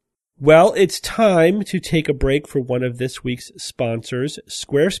experience. Well, it's time to take a break for one of this week's sponsors,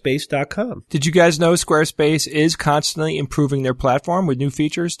 Squarespace.com. Did you guys know Squarespace is constantly improving their platform with new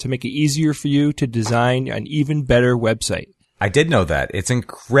features to make it easier for you to design an even better website? I did know that. It's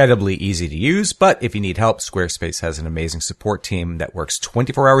incredibly easy to use, but if you need help, Squarespace has an amazing support team that works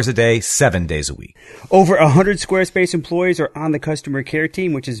 24 hours a day, 7 days a week. Over 100 Squarespace employees are on the customer care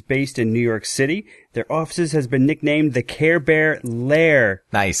team, which is based in New York City. Their offices has been nicknamed the Care Bear Lair.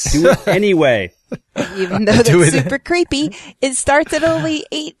 Nice. Do it anyway. Even though that's super creepy, it starts at only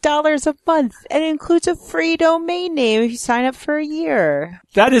 $8 a month and includes a free domain name if you sign up for a year.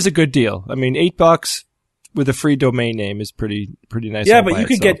 That is a good deal. I mean, $8 with a free domain name is pretty nice. Yeah, but you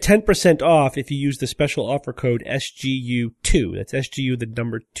could get 10% off if you use the special offer code SGU2. That's SGU, the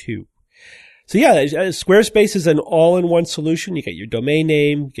number 2. So yeah, Squarespace is an all-in-one solution. You get your domain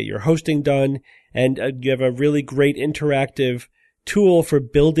name, get your hosting done, and you have a really great interactive tool for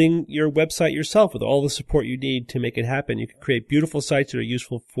building your website yourself with all the support you need to make it happen. You can create beautiful sites that are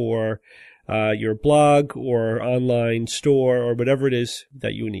useful for your blog or online store or whatever it is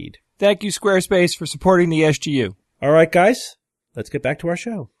that you need. Thank you, Squarespace, for supporting the SGU. All right, guys, let's get back to our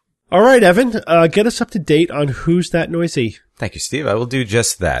show. All right, Evan, get us up to date on Who's That Noisy? Thank you, Steve. I will do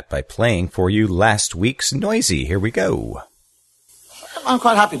just that by playing for you last week's Noisy. Here we go. I'm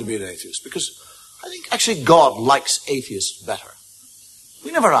quite happy to be an atheist because I think actually God likes atheists better.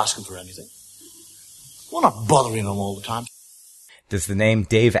 We never ask him for anything. We're not bothering him all the time. Does the name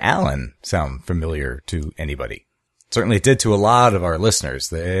Dave Allen sound familiar to anybody? Certainly it did to a lot of our listeners.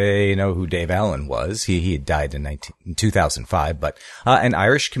 They know who Dave Allen was. He had died in 2005, but an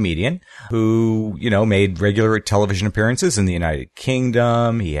Irish comedian who, made regular television appearances in the United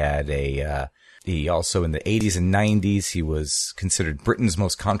Kingdom. He had he also in the 80s and 90s, he was considered Britain's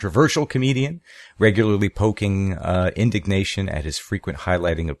most controversial comedian, regularly poking indignation at his frequent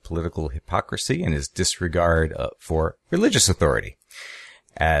highlighting of political hypocrisy and his disregard for religious authority,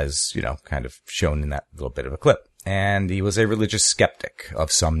 as, kind of shown in that little bit of a clip. And he was a religious skeptic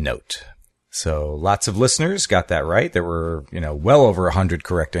of some note. So lots of listeners got that right. There were, well over 100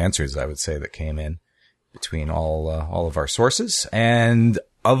 correct answers, I would say, that came in between all of our sources. And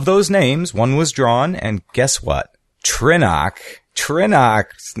of those names, one was drawn, and guess what? Trinnock's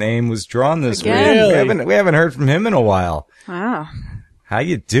name was drawn this week. Really? We haven't heard from him in a while. Wow. How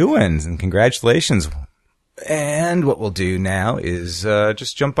you doing? And congratulations. And what we'll do now is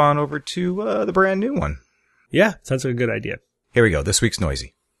just jump on over to the brand new one. Yeah, sounds like a good idea. Here we go. This week's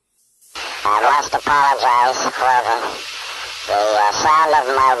Noisy. I must apologize for the sound of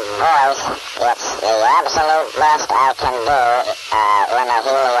my voice. It's the absolute best I can do in a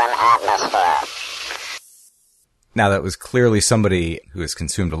helium atmosphere. Now, that was clearly somebody who has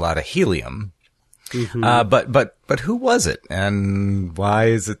consumed a lot of helium. Mm-hmm. But who was it? And why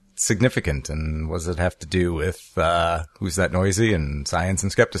is it significant? And what does it have to do with Who's That Noisy and science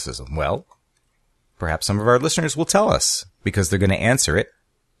and skepticism? Well, perhaps some of our listeners will tell us, because they're going to answer it,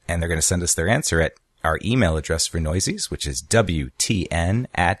 and they're going to send us their answer at our email address for Noisies, which is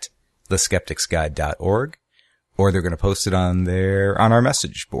wtn@theskepticsguide.org, or they're going to post it on our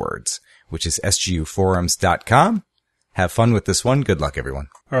message boards, which is sguforums.com. Have fun with this one. Good luck, everyone.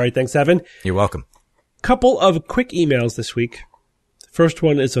 All right. Thanks, Evan. You're welcome. Couple of quick emails this week. The first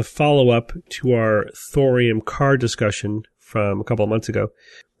one is a follow-up to our thorium car discussion from a couple of months ago.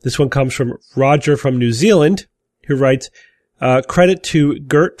 This one comes from Roger from New Zealand, who writes, credit to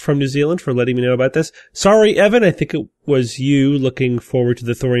Gert from New Zealand for letting me know about this. Sorry, Evan, I think it was you looking forward to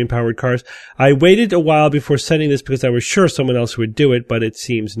the thorium-powered cars. I waited a while before sending this because I was sure someone else would do it, but it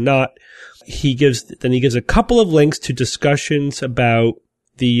seems not. He gives a couple of links to discussions about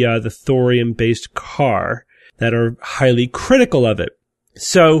the thorium-based car that are highly critical of it.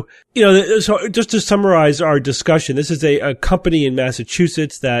 So, so just to summarize our discussion, this is a company in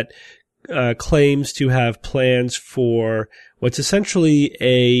Massachusetts that claims to have plans for what's essentially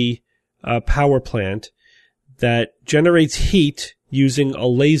a power plant that generates heat using a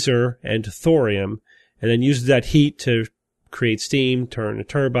laser and thorium, and then uses that heat to create steam, turn a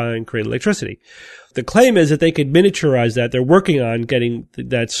turbine, create electricity. The claim is that they could miniaturize that. They're working on getting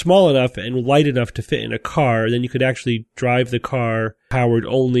that small enough and light enough to fit in a car. Then you could actually drive the car powered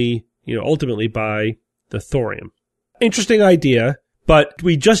only, ultimately by the thorium. Interesting idea, but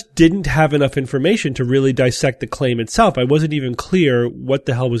we just didn't have enough information to really dissect the claim itself. I wasn't even clear what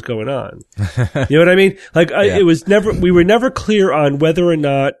the hell was going on. You know what I mean? We were never clear on whether or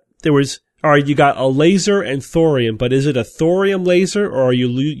not there was, all right, you got a laser and thorium, but is it a thorium laser, or are you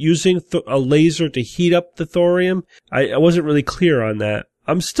using a laser to heat up the thorium? I wasn't really clear on that.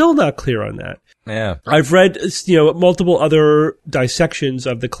 I'm still not clear on that. Yeah. I've read, multiple other dissections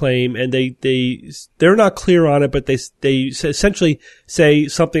of the claim, and they're not clear on it, but they essentially say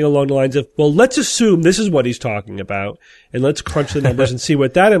something along the lines of, well, let's assume this is what he's talking about, and let's crunch the numbers and see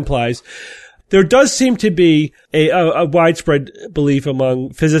what that implies. There does seem to be a widespread belief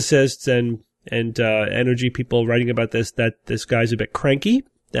among physicists and energy people writing about this that this guy's a bit cranky,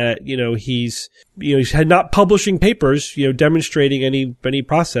 that he's not publishing papers demonstrating any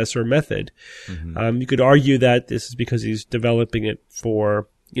process or method. Mm-hmm. You could argue that this is because he's developing it for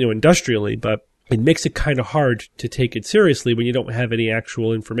industrially, but it makes it kind of hard to take it seriously when you don't have any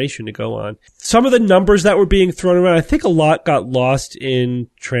actual information to go on. Some of the numbers that were being thrown around, I think a lot got lost in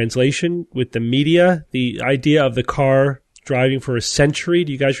translation with the media. The idea of the car driving for a century.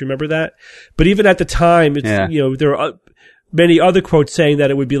 Do you guys remember that? But even at the time, there are many other quotes saying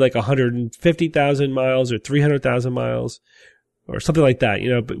that it would be like 150,000 miles or 300,000 miles or something like that,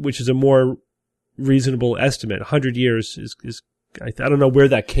 but which is a more reasonable estimate. 100 years is I don't know where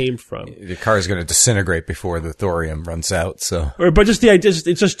that came from. The car is going to disintegrate before the thorium runs out, so. But just the idea,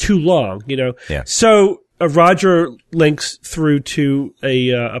 it's just too long, Yeah. So, Roger links through to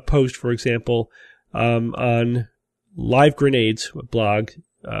a post, for example, on Live Grenades blog,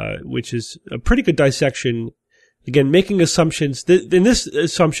 which is a pretty good dissection. Again, making assumptions. And this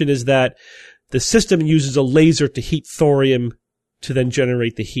assumption is that the system uses a laser to heat thorium to then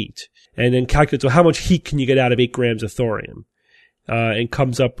generate the heat. And then calculates, well, how much heat can you get out of 8 grams of thorium? And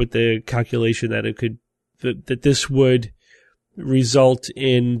comes up with the calculation that that this would result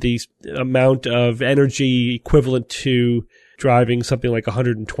in the amount of energy equivalent to driving something like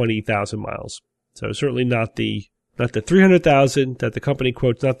 120,000 miles. So certainly not the 300,000 that the company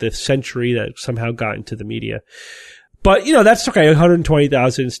quotes, not the century that somehow got into the media. But, that's okay.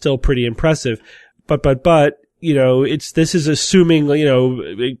 120,000 is still pretty impressive. But, this is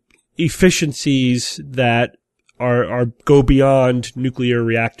assuming, efficiencies that go beyond nuclear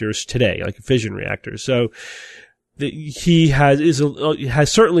reactors today, like fission reactors. So he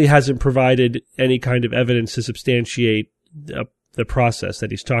certainly hasn't provided any kind of evidence to substantiate the process that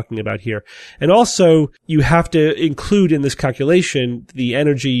he's talking about here. And also, you have to include in this calculation the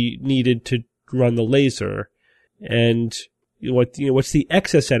energy needed to run the laser, and what's the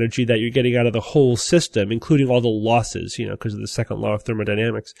excess energy that you're getting out of the whole system, including all the losses, because of the second law of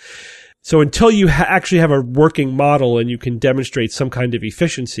thermodynamics. So until you actually have a working model and you can demonstrate some kind of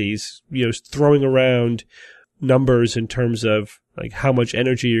efficiencies, throwing around numbers in terms of like how much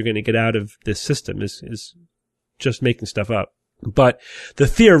energy you're going to get out of this system is just making stuff up. But the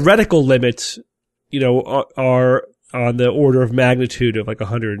theoretical limits, are on the order of magnitude of like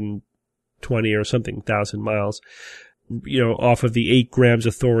 120 or something thousand miles, off of the 8 grams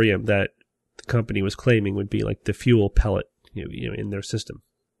of thorium that the company was claiming would be like the fuel pellet, in their system.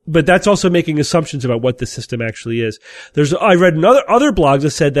 But that's also making assumptions about what the system actually is. I read other blogs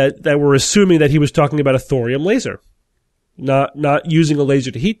that said that were assuming that he was talking about a thorium laser, not using a laser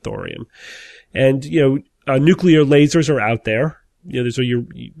to heat thorium. And, nuclear lasers are out there.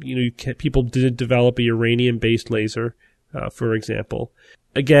 People did develop a uranium-based laser, for example.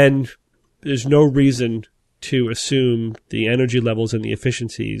 Again, there's no reason to assume the energy levels and the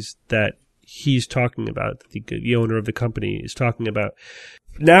efficiencies that he's talking about, the owner of the company is talking about.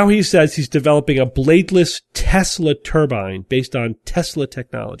 Now he says he's developing a bladeless Tesla turbine based on Tesla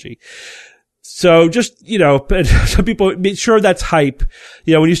technology. So just, some people, sure, that's hype.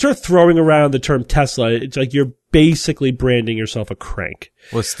 When you start throwing around the term Tesla, it's like you're basically branding yourself a crank.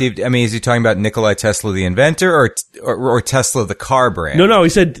 Well, Steve, is he talking about Nikola Tesla, the inventor, or Tesla, the car brand? No, he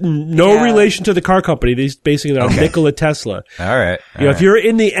said no relation to the car company. He's basing it on Nikola Tesla. All right. If you're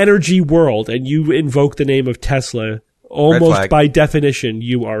in the energy world and you invoke the name of Tesla, almost by definition,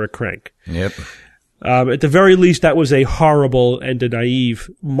 you are a crank. Yep. At the very least, that was a horrible and a naive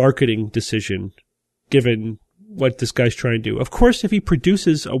marketing decision, given what this guy's trying to do. Of course, if he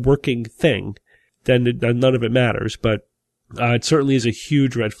produces a working thing, then none of it matters, but it certainly is a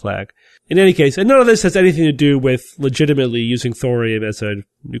huge red flag. In any case, and none of this has anything to do with legitimately using thorium as a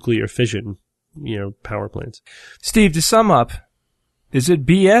nuclear fission, power plants. Steve, to sum up, is it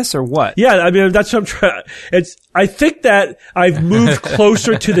BS or what? Yeah, that's what I'm trying. I think that I've moved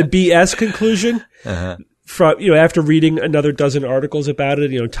closer to the BS conclusion. From, after reading another dozen articles about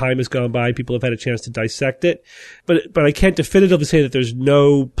it, time has gone by, people have had a chance to dissect it. But I can't definitively say that there's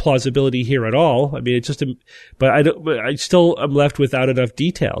no plausibility here at all. It's just I still am left without enough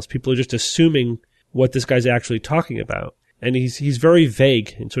details. People are just assuming what this guy's actually talking about. And he's very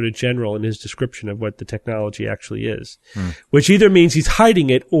vague and sort of general in his description of what the technology actually is. Which either means he's hiding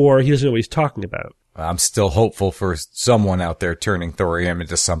it or he doesn't know what he's talking about. I'm still hopeful for someone out there turning thorium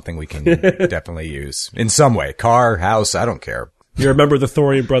into something we can definitely use. In some way. Car, house, I don't care. You're a member of the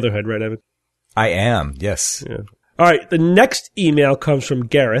Thorium Brotherhood, right, Evan? I am, yes. Yeah. All right, the next email comes from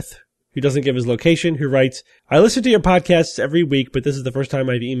Gareth, who doesn't give his location, who writes, I listen to your podcasts every week, but this is the first time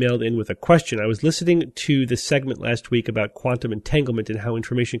I've emailed in with a question. I was listening to the segment last week about quantum entanglement and how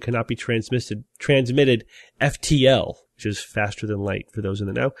information cannot be transmitted FTL, which is faster than light for those in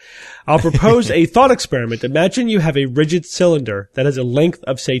the know. I'll propose a thought experiment. Imagine you have a rigid cylinder that has a length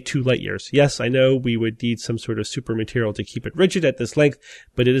of, say, 2 light years. Yes, I know we would need some sort of super material to keep it rigid at this length,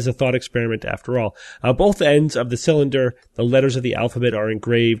 but it is a thought experiment after all. On both ends of the cylinder, the letters of the alphabet are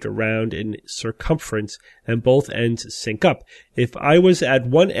engraved around in circumference, and both ends sync up. If I was at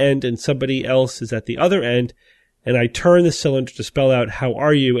one end and somebody else is at the other end, and I turn the cylinder to spell out, how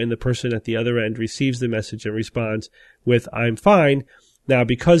are you? And the person at the other end receives the message and responds with, I'm fine. Now,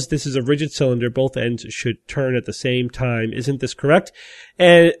 because this is a rigid cylinder, both ends should turn at the same time. Isn't this correct?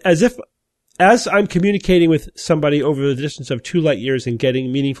 And as I'm communicating with somebody over the distance of 2 light years and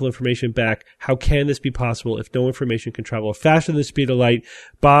getting meaningful information back, how can this be possible if no information can travel faster than the speed of light?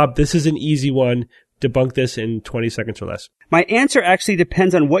 Bob, this is an easy one. Debunk this in 20 seconds or less. My answer actually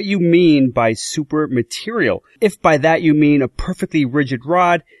depends on what you mean by super material. If by that you mean a perfectly rigid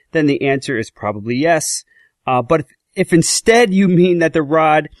rod, then the answer is probably yes. But if instead you mean that the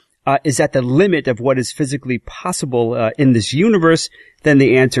rod is at the limit of what is physically possible in this universe, then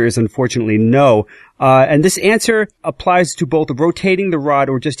the answer is unfortunately no. And this answer applies to both rotating the rod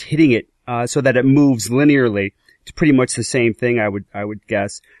or just hitting it so that it moves linearly. It's pretty much the same thing, I would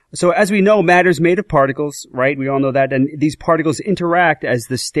guess. So as we know, matter is made of particles, right? We all know that. And these particles interact as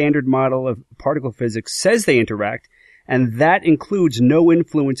the standard model of particle physics says they interact. And that includes no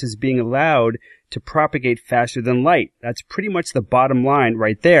influences being allowed to propagate faster than light. That's pretty much the bottom line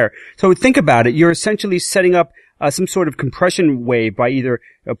right there. So think about it. You're essentially setting up some sort of compression wave by either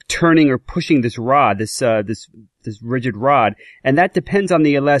turning or pushing this rod, this rigid rod. And that depends on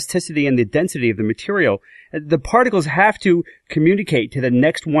the elasticity and the density of the material. The particles have to communicate to the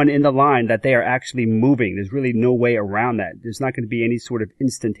next one in the line that they are actually moving. There's really no way around that. There's not going to be any sort of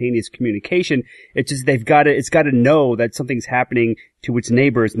instantaneous communication. It's just it's got to know that something's happening to its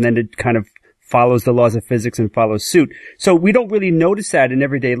neighbors, and then it kind of follows the laws of physics and follows suit. So we don't really notice that in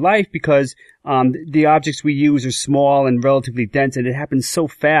everyday life because the objects we use are small and relatively dense, and it happens so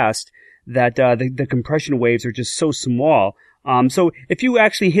fast that the compression waves are just so small. So if you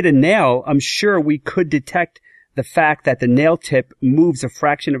actually hit a nail, I'm sure we could detect the fact that the nail tip moves a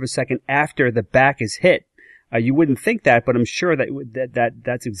fraction of a second after the back is hit. You wouldn't think that, but I'm sure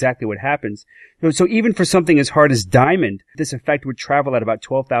that's exactly what happens. So even for something as hard as diamond, this effect would travel at about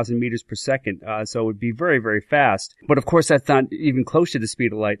 12,000 meters per second. So it would be very, very fast. But of course, that's not even close to the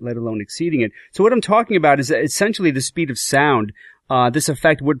speed of light, let alone exceeding it. So what I'm talking about is essentially the speed of sound. This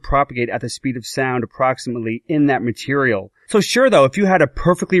effect would propagate at the speed of sound approximately in that material. So sure though, if you had a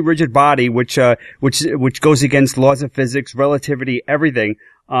perfectly rigid body, which goes against laws of physics, relativity, everything,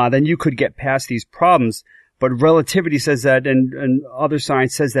 then you could get past these problems. But relativity says that, and other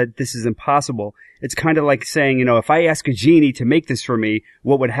science says that this is impossible. It's kind of like saying, if I ask a genie to make this for me,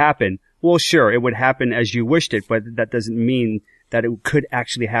 what would happen? Well, sure, it would happen as you wished it, but that doesn't mean that it could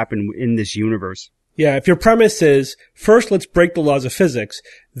actually happen in this universe. Yeah, if your premise is, first let's break the laws of physics,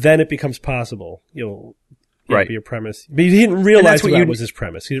 then it becomes possible. Right. Be your premise. But he didn't realize that was his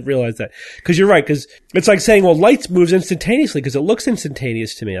premise. He didn't realize that. Because you're right, because it's like saying, well, light moves instantaneously, because it looks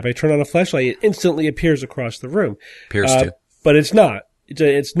instantaneous to me. If I turn on a flashlight, it instantly appears across the room. Appears to. But it's not.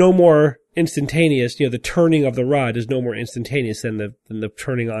 It's no more instantaneous. The turning of the rod is no more instantaneous than the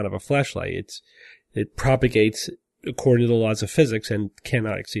turning on of a flashlight. It propagates according to the laws of physics and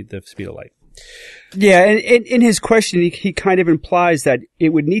cannot exceed the speed of light. Yeah, and in his question, he kind of implies that it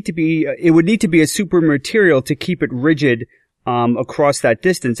would need to be a super material to keep it rigid across that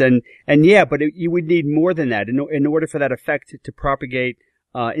distance, and yeah, but you would need more than that in order for that effect to propagate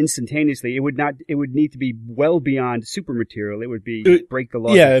instantaneously. It would need to be well beyond super material. It would break the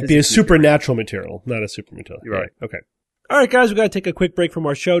law. Yeah, it'd be a supernatural material, not a super material. Right. Yeah, okay. All right, guys, we've got to take a quick break from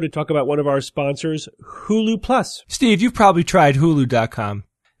our show to talk about one of our sponsors, Hulu Plus. Steve, you've probably tried Hulu.com.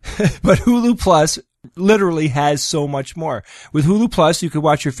 But Hulu Plus literally has so much more. With Hulu Plus, you can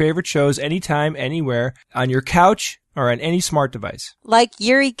watch your favorite shows anytime, anywhere, on your couch or on any smart device. Like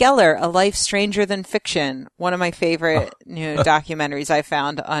Uri Geller, A Life Stranger Than Fiction, one of my favorite new documentaries I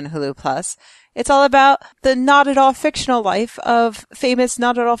found on Hulu Plus. It's all about the not at all fictional life of famous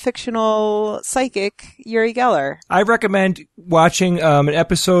not at all fictional psychic Uri Geller. I recommend watching an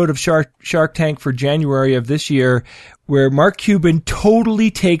episode of Shark Tank for January of this year where Mark Cuban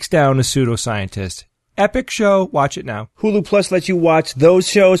totally takes down a pseudoscientist. Epic show. Watch it now. Hulu Plus lets you watch those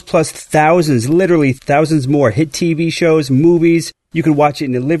shows plus thousands, literally thousands more hit TV shows, movies. You can watch it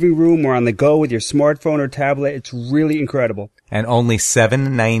in the living room or on the go with your smartphone or tablet. It's really incredible. And only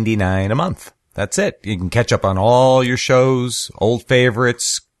 $7.99 a month. That's it. You can catch up on all your shows, old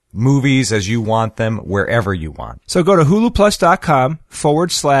favorites, movies as you want them, wherever you want. So go to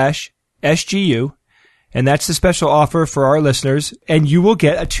huluplus.com/SGU, and that's the special offer for our listeners, and you will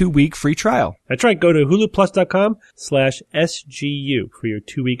get a 2-week free trial. That's right. Go to huluplus.com/SGU for your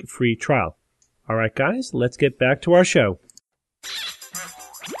 2-week free trial. All right, guys, let's get back to our show.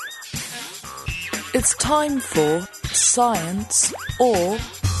 It's time for Science or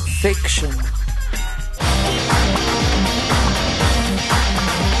Fiction.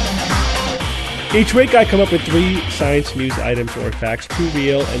 Each week I come up with 3 science news items or facts, 2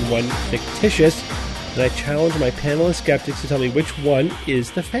 real and 1 fictitious, and I challenge my panel of skeptics to tell me which one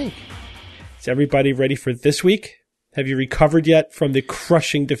is the fake. Is everybody ready for this week? Have you recovered yet from the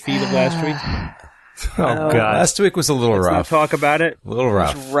crushing defeat of last week? Oh, God. Last week was a little rough. Let's not talk about it. A little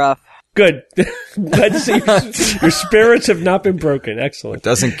rough. It's rough. Good. Glad to see your spirits have not been broken. Excellent. What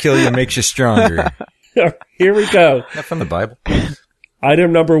doesn't kill you makes you stronger. Here we go. Not from the Bible.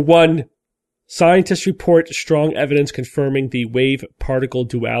 Item number 1. Scientists report strong evidence confirming the wave-particle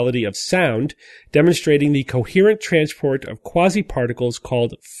duality of sound, demonstrating the coherent transport of quasi-particles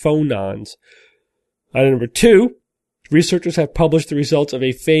called phonons. Item number 2. Researchers have published the results of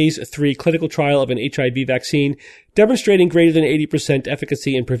a Phase 3 clinical trial of an HIV vaccine, demonstrating greater than 80%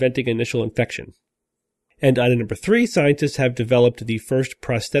 efficacy in preventing initial infection. And item number 3, scientists have developed the first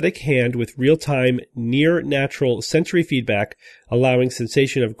prosthetic hand with real-time, near-natural sensory feedback, allowing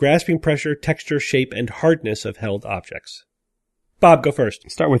sensation of grasping pressure, texture, shape, and hardness of held objects. Bob, go first.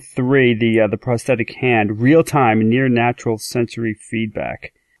 Start with 3, the prosthetic hand, real-time, near-natural sensory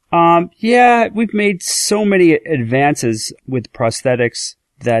feedback. Yeah, we've made so many advances with prosthetics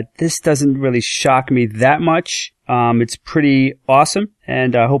that this doesn't really shock me that much. It's pretty awesome,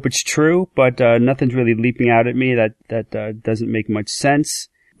 and I hope it's true, but nothing's really leaping out at me that doesn't make much sense.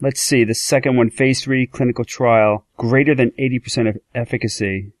 Let's see, the second one, Phase 3 clinical trial, greater than 80% of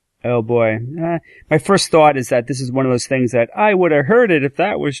efficacy. Oh boy. My first thought is that this is one of those things that I would have heard it if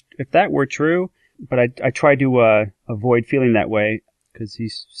that were true, but I try to avoid feeling that way, because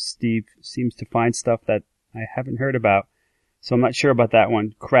Steve seems to find stuff that I haven't heard about. So I'm not sure about that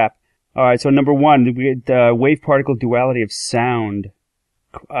one. Crap. All right, so number 1, we had wave-particle duality of sound.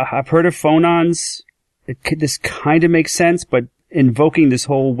 I've heard of phonons. This kind of makes sense, but invoking this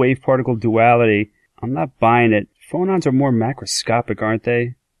whole wave-particle duality, I'm not buying it. Phonons are more macroscopic, aren't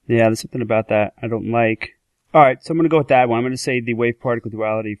they? Yeah, there's something about that I don't like. All right, so I'm going to go with that one. I'm going to say the wave-particle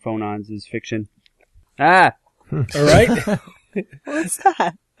duality phonons is fiction. All right. What's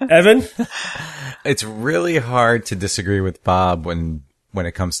that? Evan? It's really hard to disagree with Bob when when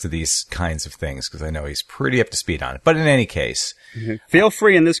it comes to these kinds of things, because I know he's pretty up to speed on it. But in any case, feel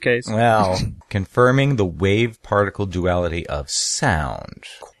free in this case. Well, confirming the wave-particle duality of sound.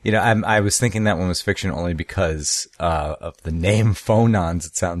 You know, I was thinking that one was fiction only because of the name phonons.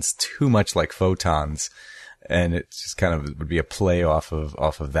 It sounds too much like photons, and it just kind of would be a play off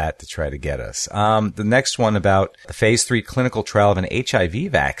of that to try to get us. The next one about the phase 3 clinical trial of an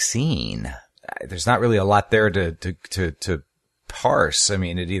HIV vaccine. There's not really a lot there to parse. I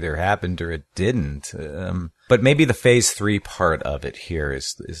mean, it either happened or it didn't. But maybe the phase 3 part of it here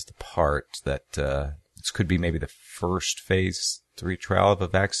is the part that this could be maybe the first phase 3 trial of a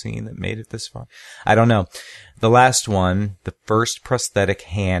vaccine that made it this far. I don't know. The last one, the first prosthetic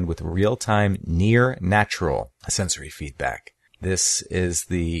hand with real-time near natural sensory feedback. This is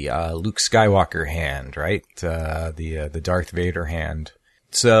the Luke Skywalker hand, right? The Darth Vader hand.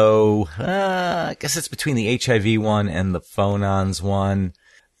 So, I guess it's between the HIV one and the phonons one.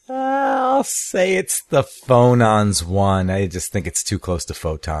 I'll say it's the phonons one. I just think it's too close to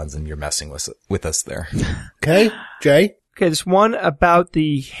photons and you're messing with us there. Okay, Jay? Okay, this one about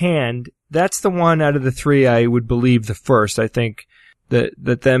the hand, that's the one out of the three I would believe the first. I think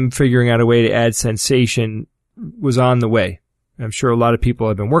that them figuring out a way to add sensation was on the way. I'm sure a lot of people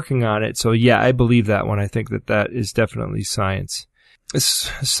have been working on it. So yeah, I believe that one. I think that is definitely science.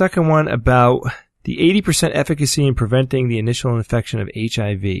 This second one about the 80% efficacy in preventing the initial infection of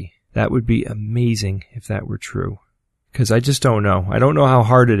HIV. That would be amazing if that were true. Because I just don't know. I don't know how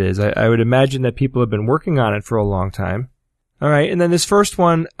hard it is. I would imagine that people have been working on it for a long time. All right, and then this first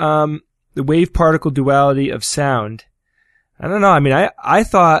one, the wave-particle duality of sound. I don't know. I mean, I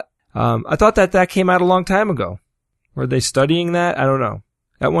thought that came out a long time ago. Were they studying that? I don't know.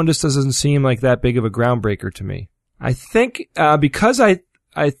 That one just doesn't seem like that big of a groundbreaker to me. I think because I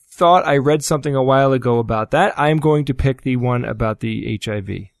thought I read something a while ago about that, I'm going to pick the one about the HIV.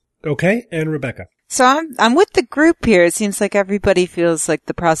 Okay, and Rebecca. So I'm with the group here. It seems like everybody feels like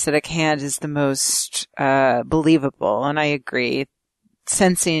the prosthetic hand is the most believable, and I agree.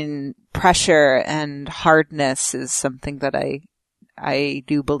 Sensing pressure and hardness is something that I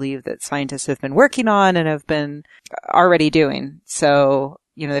do believe that scientists have been working on and have been already doing. So,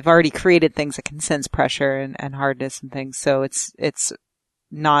 you know, they've already created things that can sense pressure and hardness and things. So it's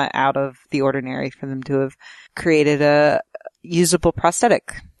not out of the ordinary for them to have created a usable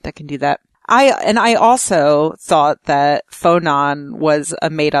prosthetic that can do that. I also thought that phonon was a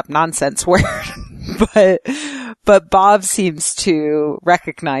made up nonsense word, but Bob seems to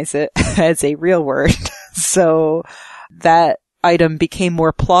recognize it as a real word. So that item became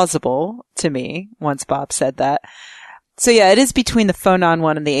more plausible to me once Bob said that. So yeah, it is between the phonon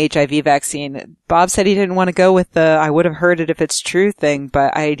one and the HIV vaccine. Bob said he didn't want to go with the I would have heard it if it's true thing,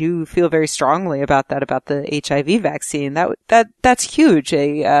 but I do feel very strongly about the HIV vaccine. That's huge.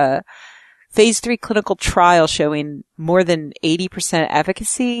 A phase 3 clinical trial showing more than 80%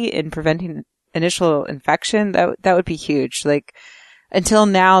 efficacy in preventing initial infection. That would be huge. Like, until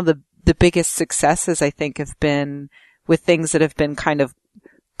now, the biggest successes I think have been with things that have been kind of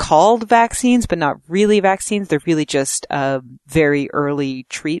called vaccines, but not really vaccines. They're really just very early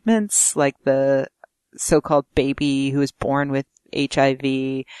treatments, like the so-called baby who was born with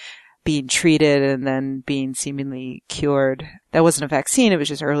HIV being treated and then being seemingly cured. That wasn't a vaccine. It was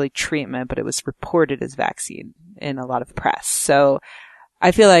just early treatment, but it was reported as vaccine in a lot of press. So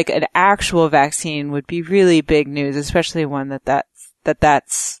I feel like an actual vaccine would be really big news, especially one that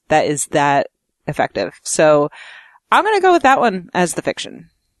is that effective. So I'm going to go with that one as the fiction.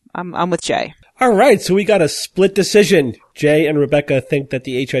 I'm with Jay. All right, so we got a split decision. Jay and Rebecca think that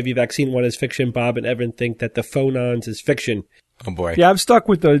the HIV vaccine one is fiction. Bob and Evan think that the phonons is fiction. Oh boy. Yeah, I'm stuck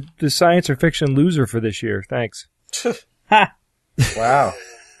with the science or fiction loser for this year. Thanks. Wow.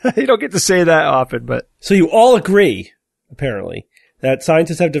 You don't get to say that often, but. So you all agree, apparently, that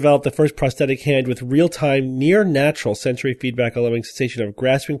scientists have developed the first prosthetic hand with real-time, near-natural sensory feedback allowing sensation of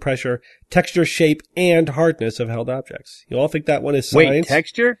grasping pressure, texture, shape, and hardness of held objects. You all think that one is science? Wait,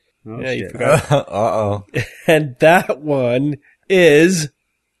 texture? Oh, yeah, shit. you forgot. Uh-oh. And that one is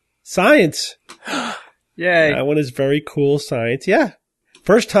science. Yay. That one is very cool science. Yeah.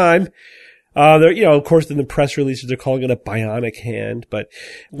 First time. Of course, in the press releases, they're calling it a bionic hand. But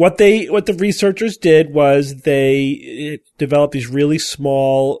what the researchers did was they developed these really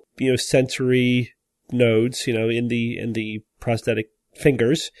small, sensory nodes, in the prosthetic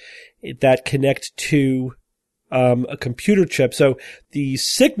fingers that connect to a computer chip. So the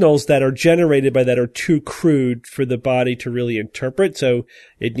signals that are generated by that are too crude for the body to really interpret. So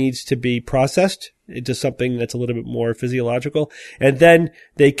it needs to be processed into something that's a little bit more physiological. And then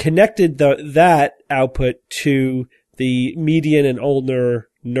they connected that output to the median and ulnar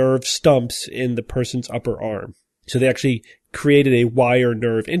nerve stumps in the person's upper arm. So they actually created a wire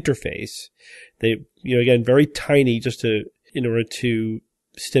nerve interface. They, again, very tiny in order to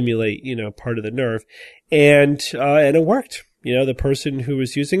stimulate, part of the nerve. And it worked. The person who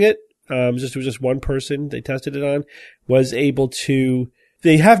was using it, it was just one person they tested it on, was able to.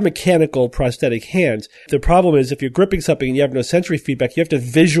 They have mechanical prosthetic hands. The problem is if you're gripping something and you have no sensory feedback, you have to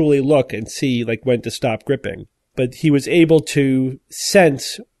visually look and see when to stop gripping. But he was able to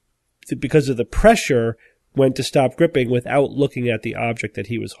sense, because of the pressure, when to stop gripping without looking at the object that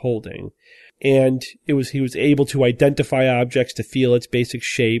he was holding. And he was able to identify objects, to feel its basic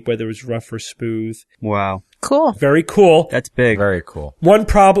shape, whether it was rough or smooth. Wow. Cool. Very cool. That's big. Very cool. One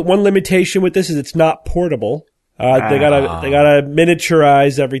limitation with this is it's not portable. They gotta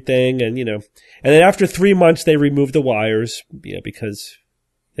miniaturize everything, and then after 3 months they removed the wires, because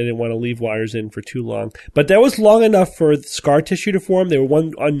they didn't want to leave wires in for too long. But that was long enough for scar tissue to form.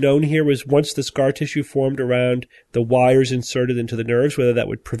 One unknown here was once the scar tissue formed around the wires inserted into the nerves, whether that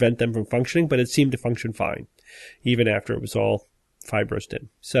would prevent them from functioning, but it seemed to function fine, even after it was all fibrosed in.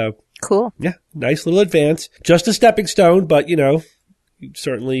 So cool. Yeah, nice little advance. Just a stepping stone, but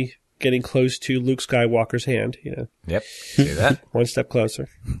certainly getting close to Luke Skywalker's hand, Yep. See that? One step closer.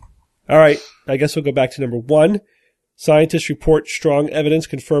 All right. I guess we'll go back to number 1. Scientists report strong evidence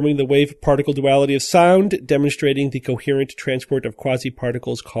confirming the wave-particle duality of sound, demonstrating the coherent transport of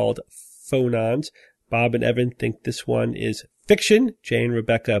quasi-particles called phonons. Bob and Evan think this one is fiction. Jay and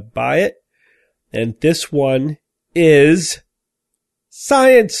Rebecca buy it. And this one is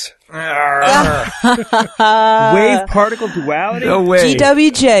science. Wave particle duality? No way.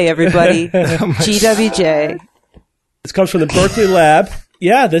 GWJ, everybody. GWJ. This comes from the Berkeley lab.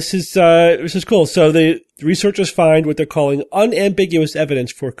 Yeah, this is cool. So the researchers find what they're calling unambiguous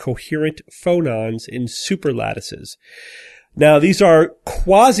evidence for coherent phonons in superlattices. Now, these are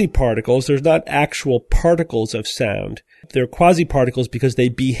quasi-particles. They're not actual particles of sound. They're quasi-particles because they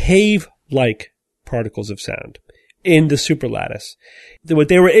behave like particles of sound in the superlattice. What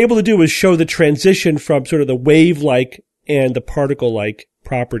they were able to do was show the transition from sort of the wave-like and the particle-like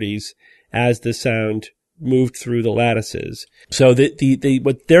properties as the sound moved through the lattices. So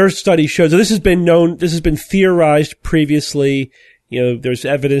what their study shows, so this has been theorized previously. There's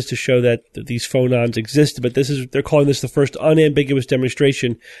evidence to show that these phonons exist, but they're calling this the first unambiguous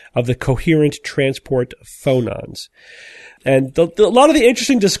demonstration of the coherent transport of phonons. And a lot of the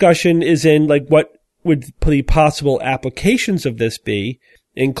interesting discussion is in what would the possible applications of this be,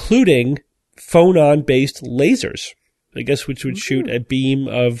 including phonon-based lasers, I guess, which would shoot a beam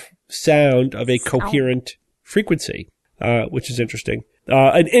of sound of a coherent frequency, which is interesting.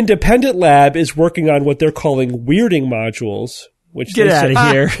 An independent lab is working on what they're calling weirding modules, which get out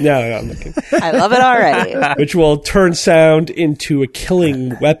of here. No, I'm looking. I love it already. Which will turn sound into a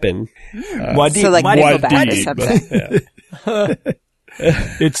killing weapon. So like Nickelback or something.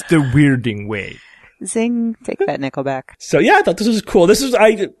 It's the weirding way. Zing, take that Nickelback. So yeah, I thought this was cool.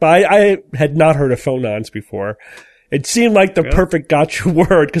 I had not heard of phonons before. It seemed like the perfect gotcha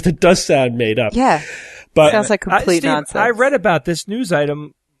word because it does sound made up. Yeah. But sounds like complete nonsense. I read about this news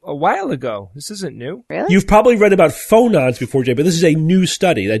item a while ago. This isn't new. Really? You've probably read about phonons before, Jay, but this is a new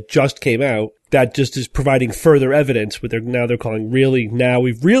study that just came out that just is providing further evidence. They're calling now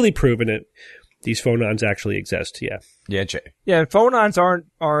we've really proven it. These phonons actually exist. Yeah. Yeah, Jay. Yeah, phonons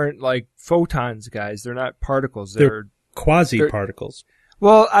aren't like photons, guys. They're not particles. They're quasi-particles.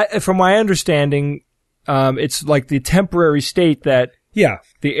 Well, from my understanding, it's like the temporary state that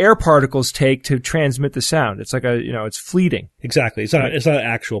the air particles take to transmit the sound. It's like it's fleeting. Exactly. It's not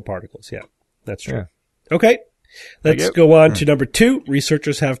actual particles. Yeah, that's true. Yeah. Okay. Let's go on to number 2.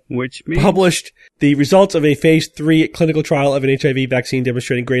 Researchers have published the results of a phase 3 clinical trial of an HIV vaccine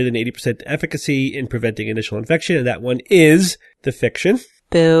demonstrating greater than 80% efficacy in preventing initial infection, and that one is the fiction.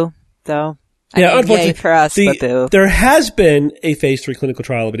 Boo, though. Unfortunately, yay for us, but boo. There has been a phase 3 clinical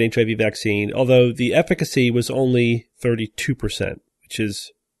trial of an HIV vaccine, although the efficacy was only 32%, which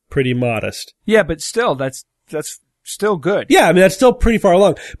is pretty modest. Yeah, but still, that's still good. Yeah, I mean, that's still pretty far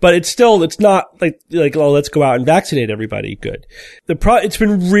along, but it's not like, oh, let's go out and vaccinate everybody. Good. It's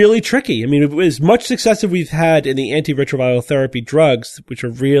been really tricky. I mean, as much success as we've had in the antiretroviral therapy drugs, which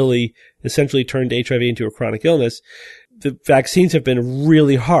have really essentially turned HIV into a chronic illness, the vaccines have been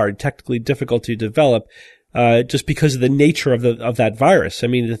really hard, technically difficult to develop, just because of the nature of that virus. I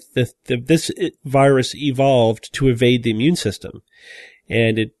mean, this virus evolved to evade the immune system,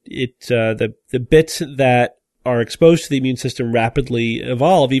 and the bits that are exposed to the immune system rapidly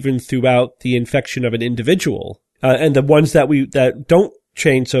evolve even throughout the infection of an individual. And the ones that don't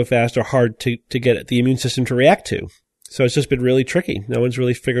change so fast are hard to get the immune system to react to. So it's just been really tricky. No one's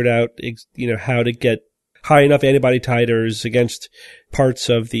really figured out, how to get high enough antibody titers against parts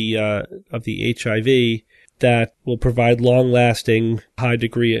of the HIV that will provide long-lasting, high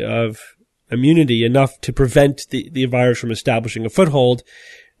degree of immunity, enough to prevent the virus from establishing a foothold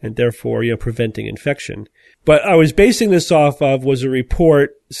and therefore, preventing infection. But I was basing this off of was a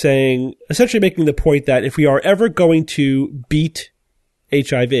report saying, essentially making the point that if we are ever going to beat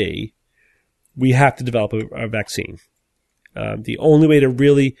HIV, we have to develop a vaccine. The only way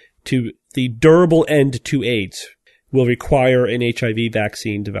to the durable end to AIDS will require an HIV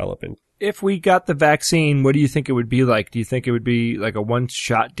vaccine development. If we got the vaccine, what do you think it would be like? Do you think it would be like a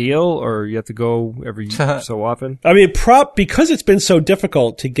one-shot deal, or you have to go every so often? I mean, because it's been so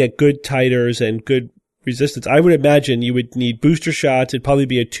difficult to get good titers and good resistance, I would imagine you would need booster shots. It'd probably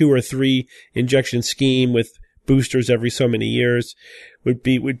be a 2 or 3 injection scheme with boosters every so many years would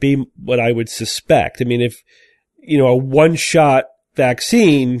be what I would suspect. I mean, if, a one-shot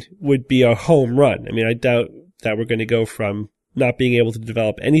vaccine would be a home run. I mean, I doubt that we're going to go from not being able to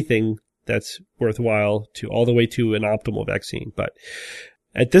develop anything that's worthwhile to all the way to an optimal vaccine. But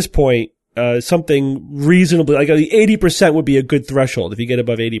at this point, something reasonably, like 80% would be a good threshold. If you get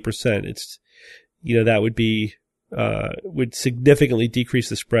above 80%, it's, that would be, would significantly decrease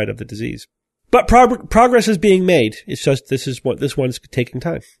the spread of the disease. But progress is being made. It's just, this one's taking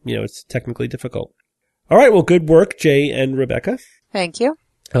time. It's technically difficult. All right. Well, good work, Jay and Rebecca. Thank you.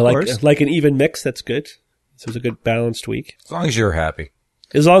 I like an even mix. That's good. This was a good balanced week. As long as you're happy.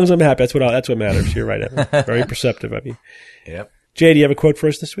 As long as I'm happy, that's what matters. You're right, Evan. Very perceptive of you. Yep. Jay, do you have a quote for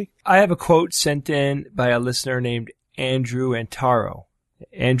us this week? I have a quote sent in by a listener named Andrew Antaro.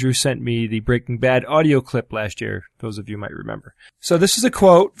 Andrew sent me the Breaking Bad audio clip last year. Those of you might remember. So this is a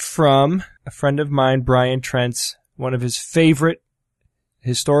quote from a friend of mine, Brian Trent's, one of his favorite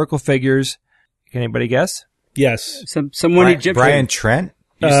historical figures. Can anybody guess? Yes. Someone Egyptian. Brian Trent?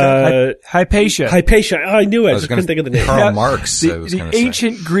 Hypatia. Hypatia. Oh, I knew it. I just couldn't think of the name. Karl Marx. The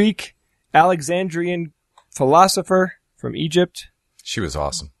ancient Greek Alexandrian philosopher from Egypt. She was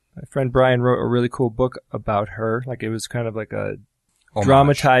awesome. My friend Brian wrote a really cool book about her. Like, it was kind of like a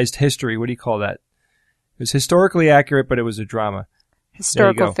dramatized history. What do you call that? It was historically accurate, but it was a drama.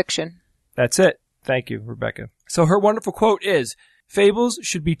 Historical fiction. That's it. Thank you, Rebecca. So her wonderful quote is, "Fables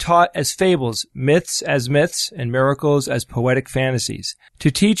should be taught as fables, myths as myths, and miracles as poetic fantasies.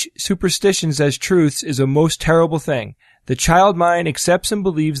 To teach superstitions as truths is a most terrible thing. The child mind accepts and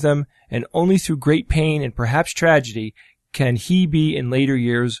believes them, and only through great pain and perhaps tragedy can he be in later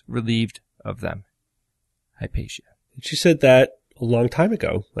years relieved of them." Hypatia. She said that a long time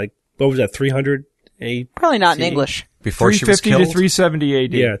ago. Like, what was that, 300 AD? Probably not in English. Before she was 350 killed? to 370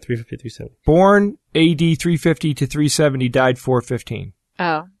 AD. Yeah, 350, 370. Born AD 350 to 370, died 415.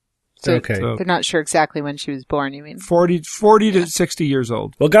 Oh. So Okay. they're not sure exactly when she was born, you mean? 40 to 60 years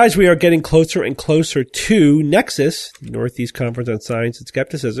old. Well, guys, we are getting closer and closer to Nexus, Northeast Conference on Science and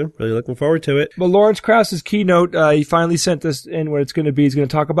Skepticism. Really looking forward to it. Well, Lawrence Krauss's keynote, he finally sent us in what it's going to be. He's going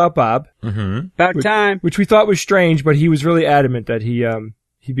to talk about Bob. Mm-hmm. About time. Which we thought was strange, but he was really adamant that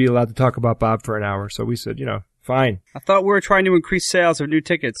he'd be allowed to talk about Bob for an hour. So we said, fine. I thought we were trying to increase sales of new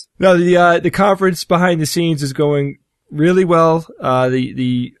tickets. No, the conference behind the scenes is going really well.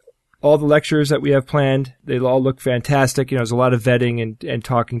 All the lectures that we have planned, they all look fantastic. There's a lot of vetting and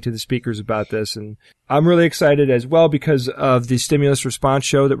talking to the speakers about this. And I'm really excited as well because of the stimulus response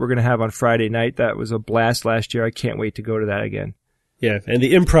show that we're going to have on Friday night. That was a blast last year. I can't wait to go to that again. Yeah, and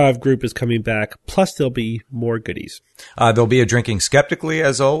the improv group is coming back. Plus, there'll be more goodies. There'll be a Drinking Skeptically,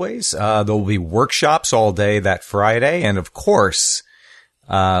 as always. There'll be workshops all day that Friday. And, of course,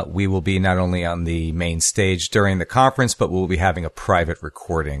 we will be not only on the main stage during the conference, but we'll be having a private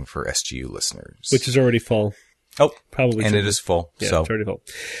recording for SGU listeners. Which is already full. Oh, probably. And it is full. Yeah, so. it's already full.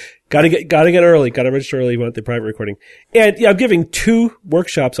 Gotta get early. Gotta register early. You want the private recording. And yeah, I'm giving 2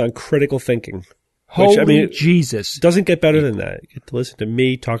 workshops on critical thinking. Holy Jesus. Doesn't get better than that. You get to listen to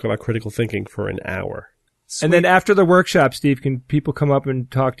me talk about critical thinking for an hour. Sweet. And then after the workshop, Steve, can people come up and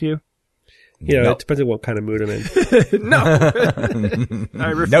talk to you? It depends on what kind of mood I'm in.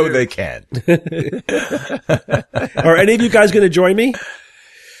 No. No, they can't. Are any of you guys going to join me?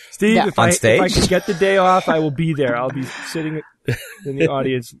 Steve, No. if On I stage? can get the day off, I will be there. I'll be sitting in the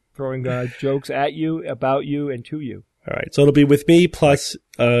audience throwing jokes at you, about you, and to you. All right. So it'll be with me plus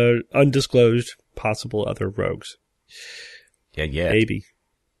undisclosed possible other rogues. Yeah. Maybe.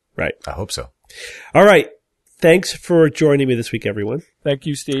 Right. I hope so. All right. Thanks for joining me this week, everyone. Thank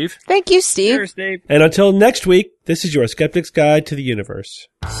you, Steve. Thank you, Steve. Cheers, Dave. And until next week, this is your Skeptic's Guide to the Universe.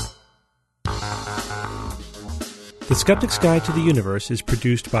 The Skeptic's Guide to the Universe is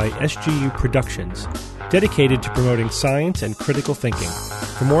produced by SGU Productions, dedicated to promoting science and critical thinking.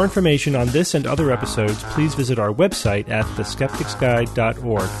 For more information on this and other episodes, please visit our website at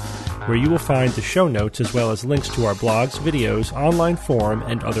theskepticsguide.org, where you will find the show notes as well as links to our blogs, videos, online forum,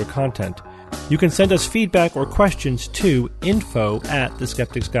 and other content. You can send us feedback or questions to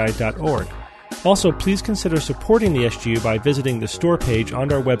info@theskepticsguide.org. Also, please consider supporting the SGU by visiting the store page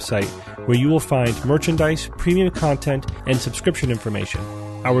on our website, where you will find merchandise, premium content, and subscription information.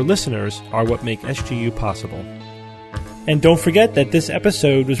 Our listeners are what make SGU possible. And don't forget that this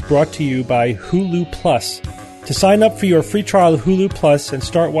episode was brought to you by Hulu Plus. To sign up for your free trial of Hulu Plus and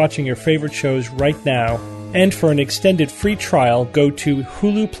start watching your favorite shows right now, and for an extended free trial, go to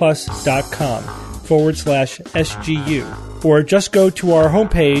huluplus.com/SGU. Or just go to our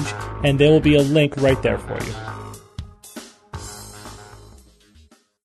homepage and there will be a link right there for you.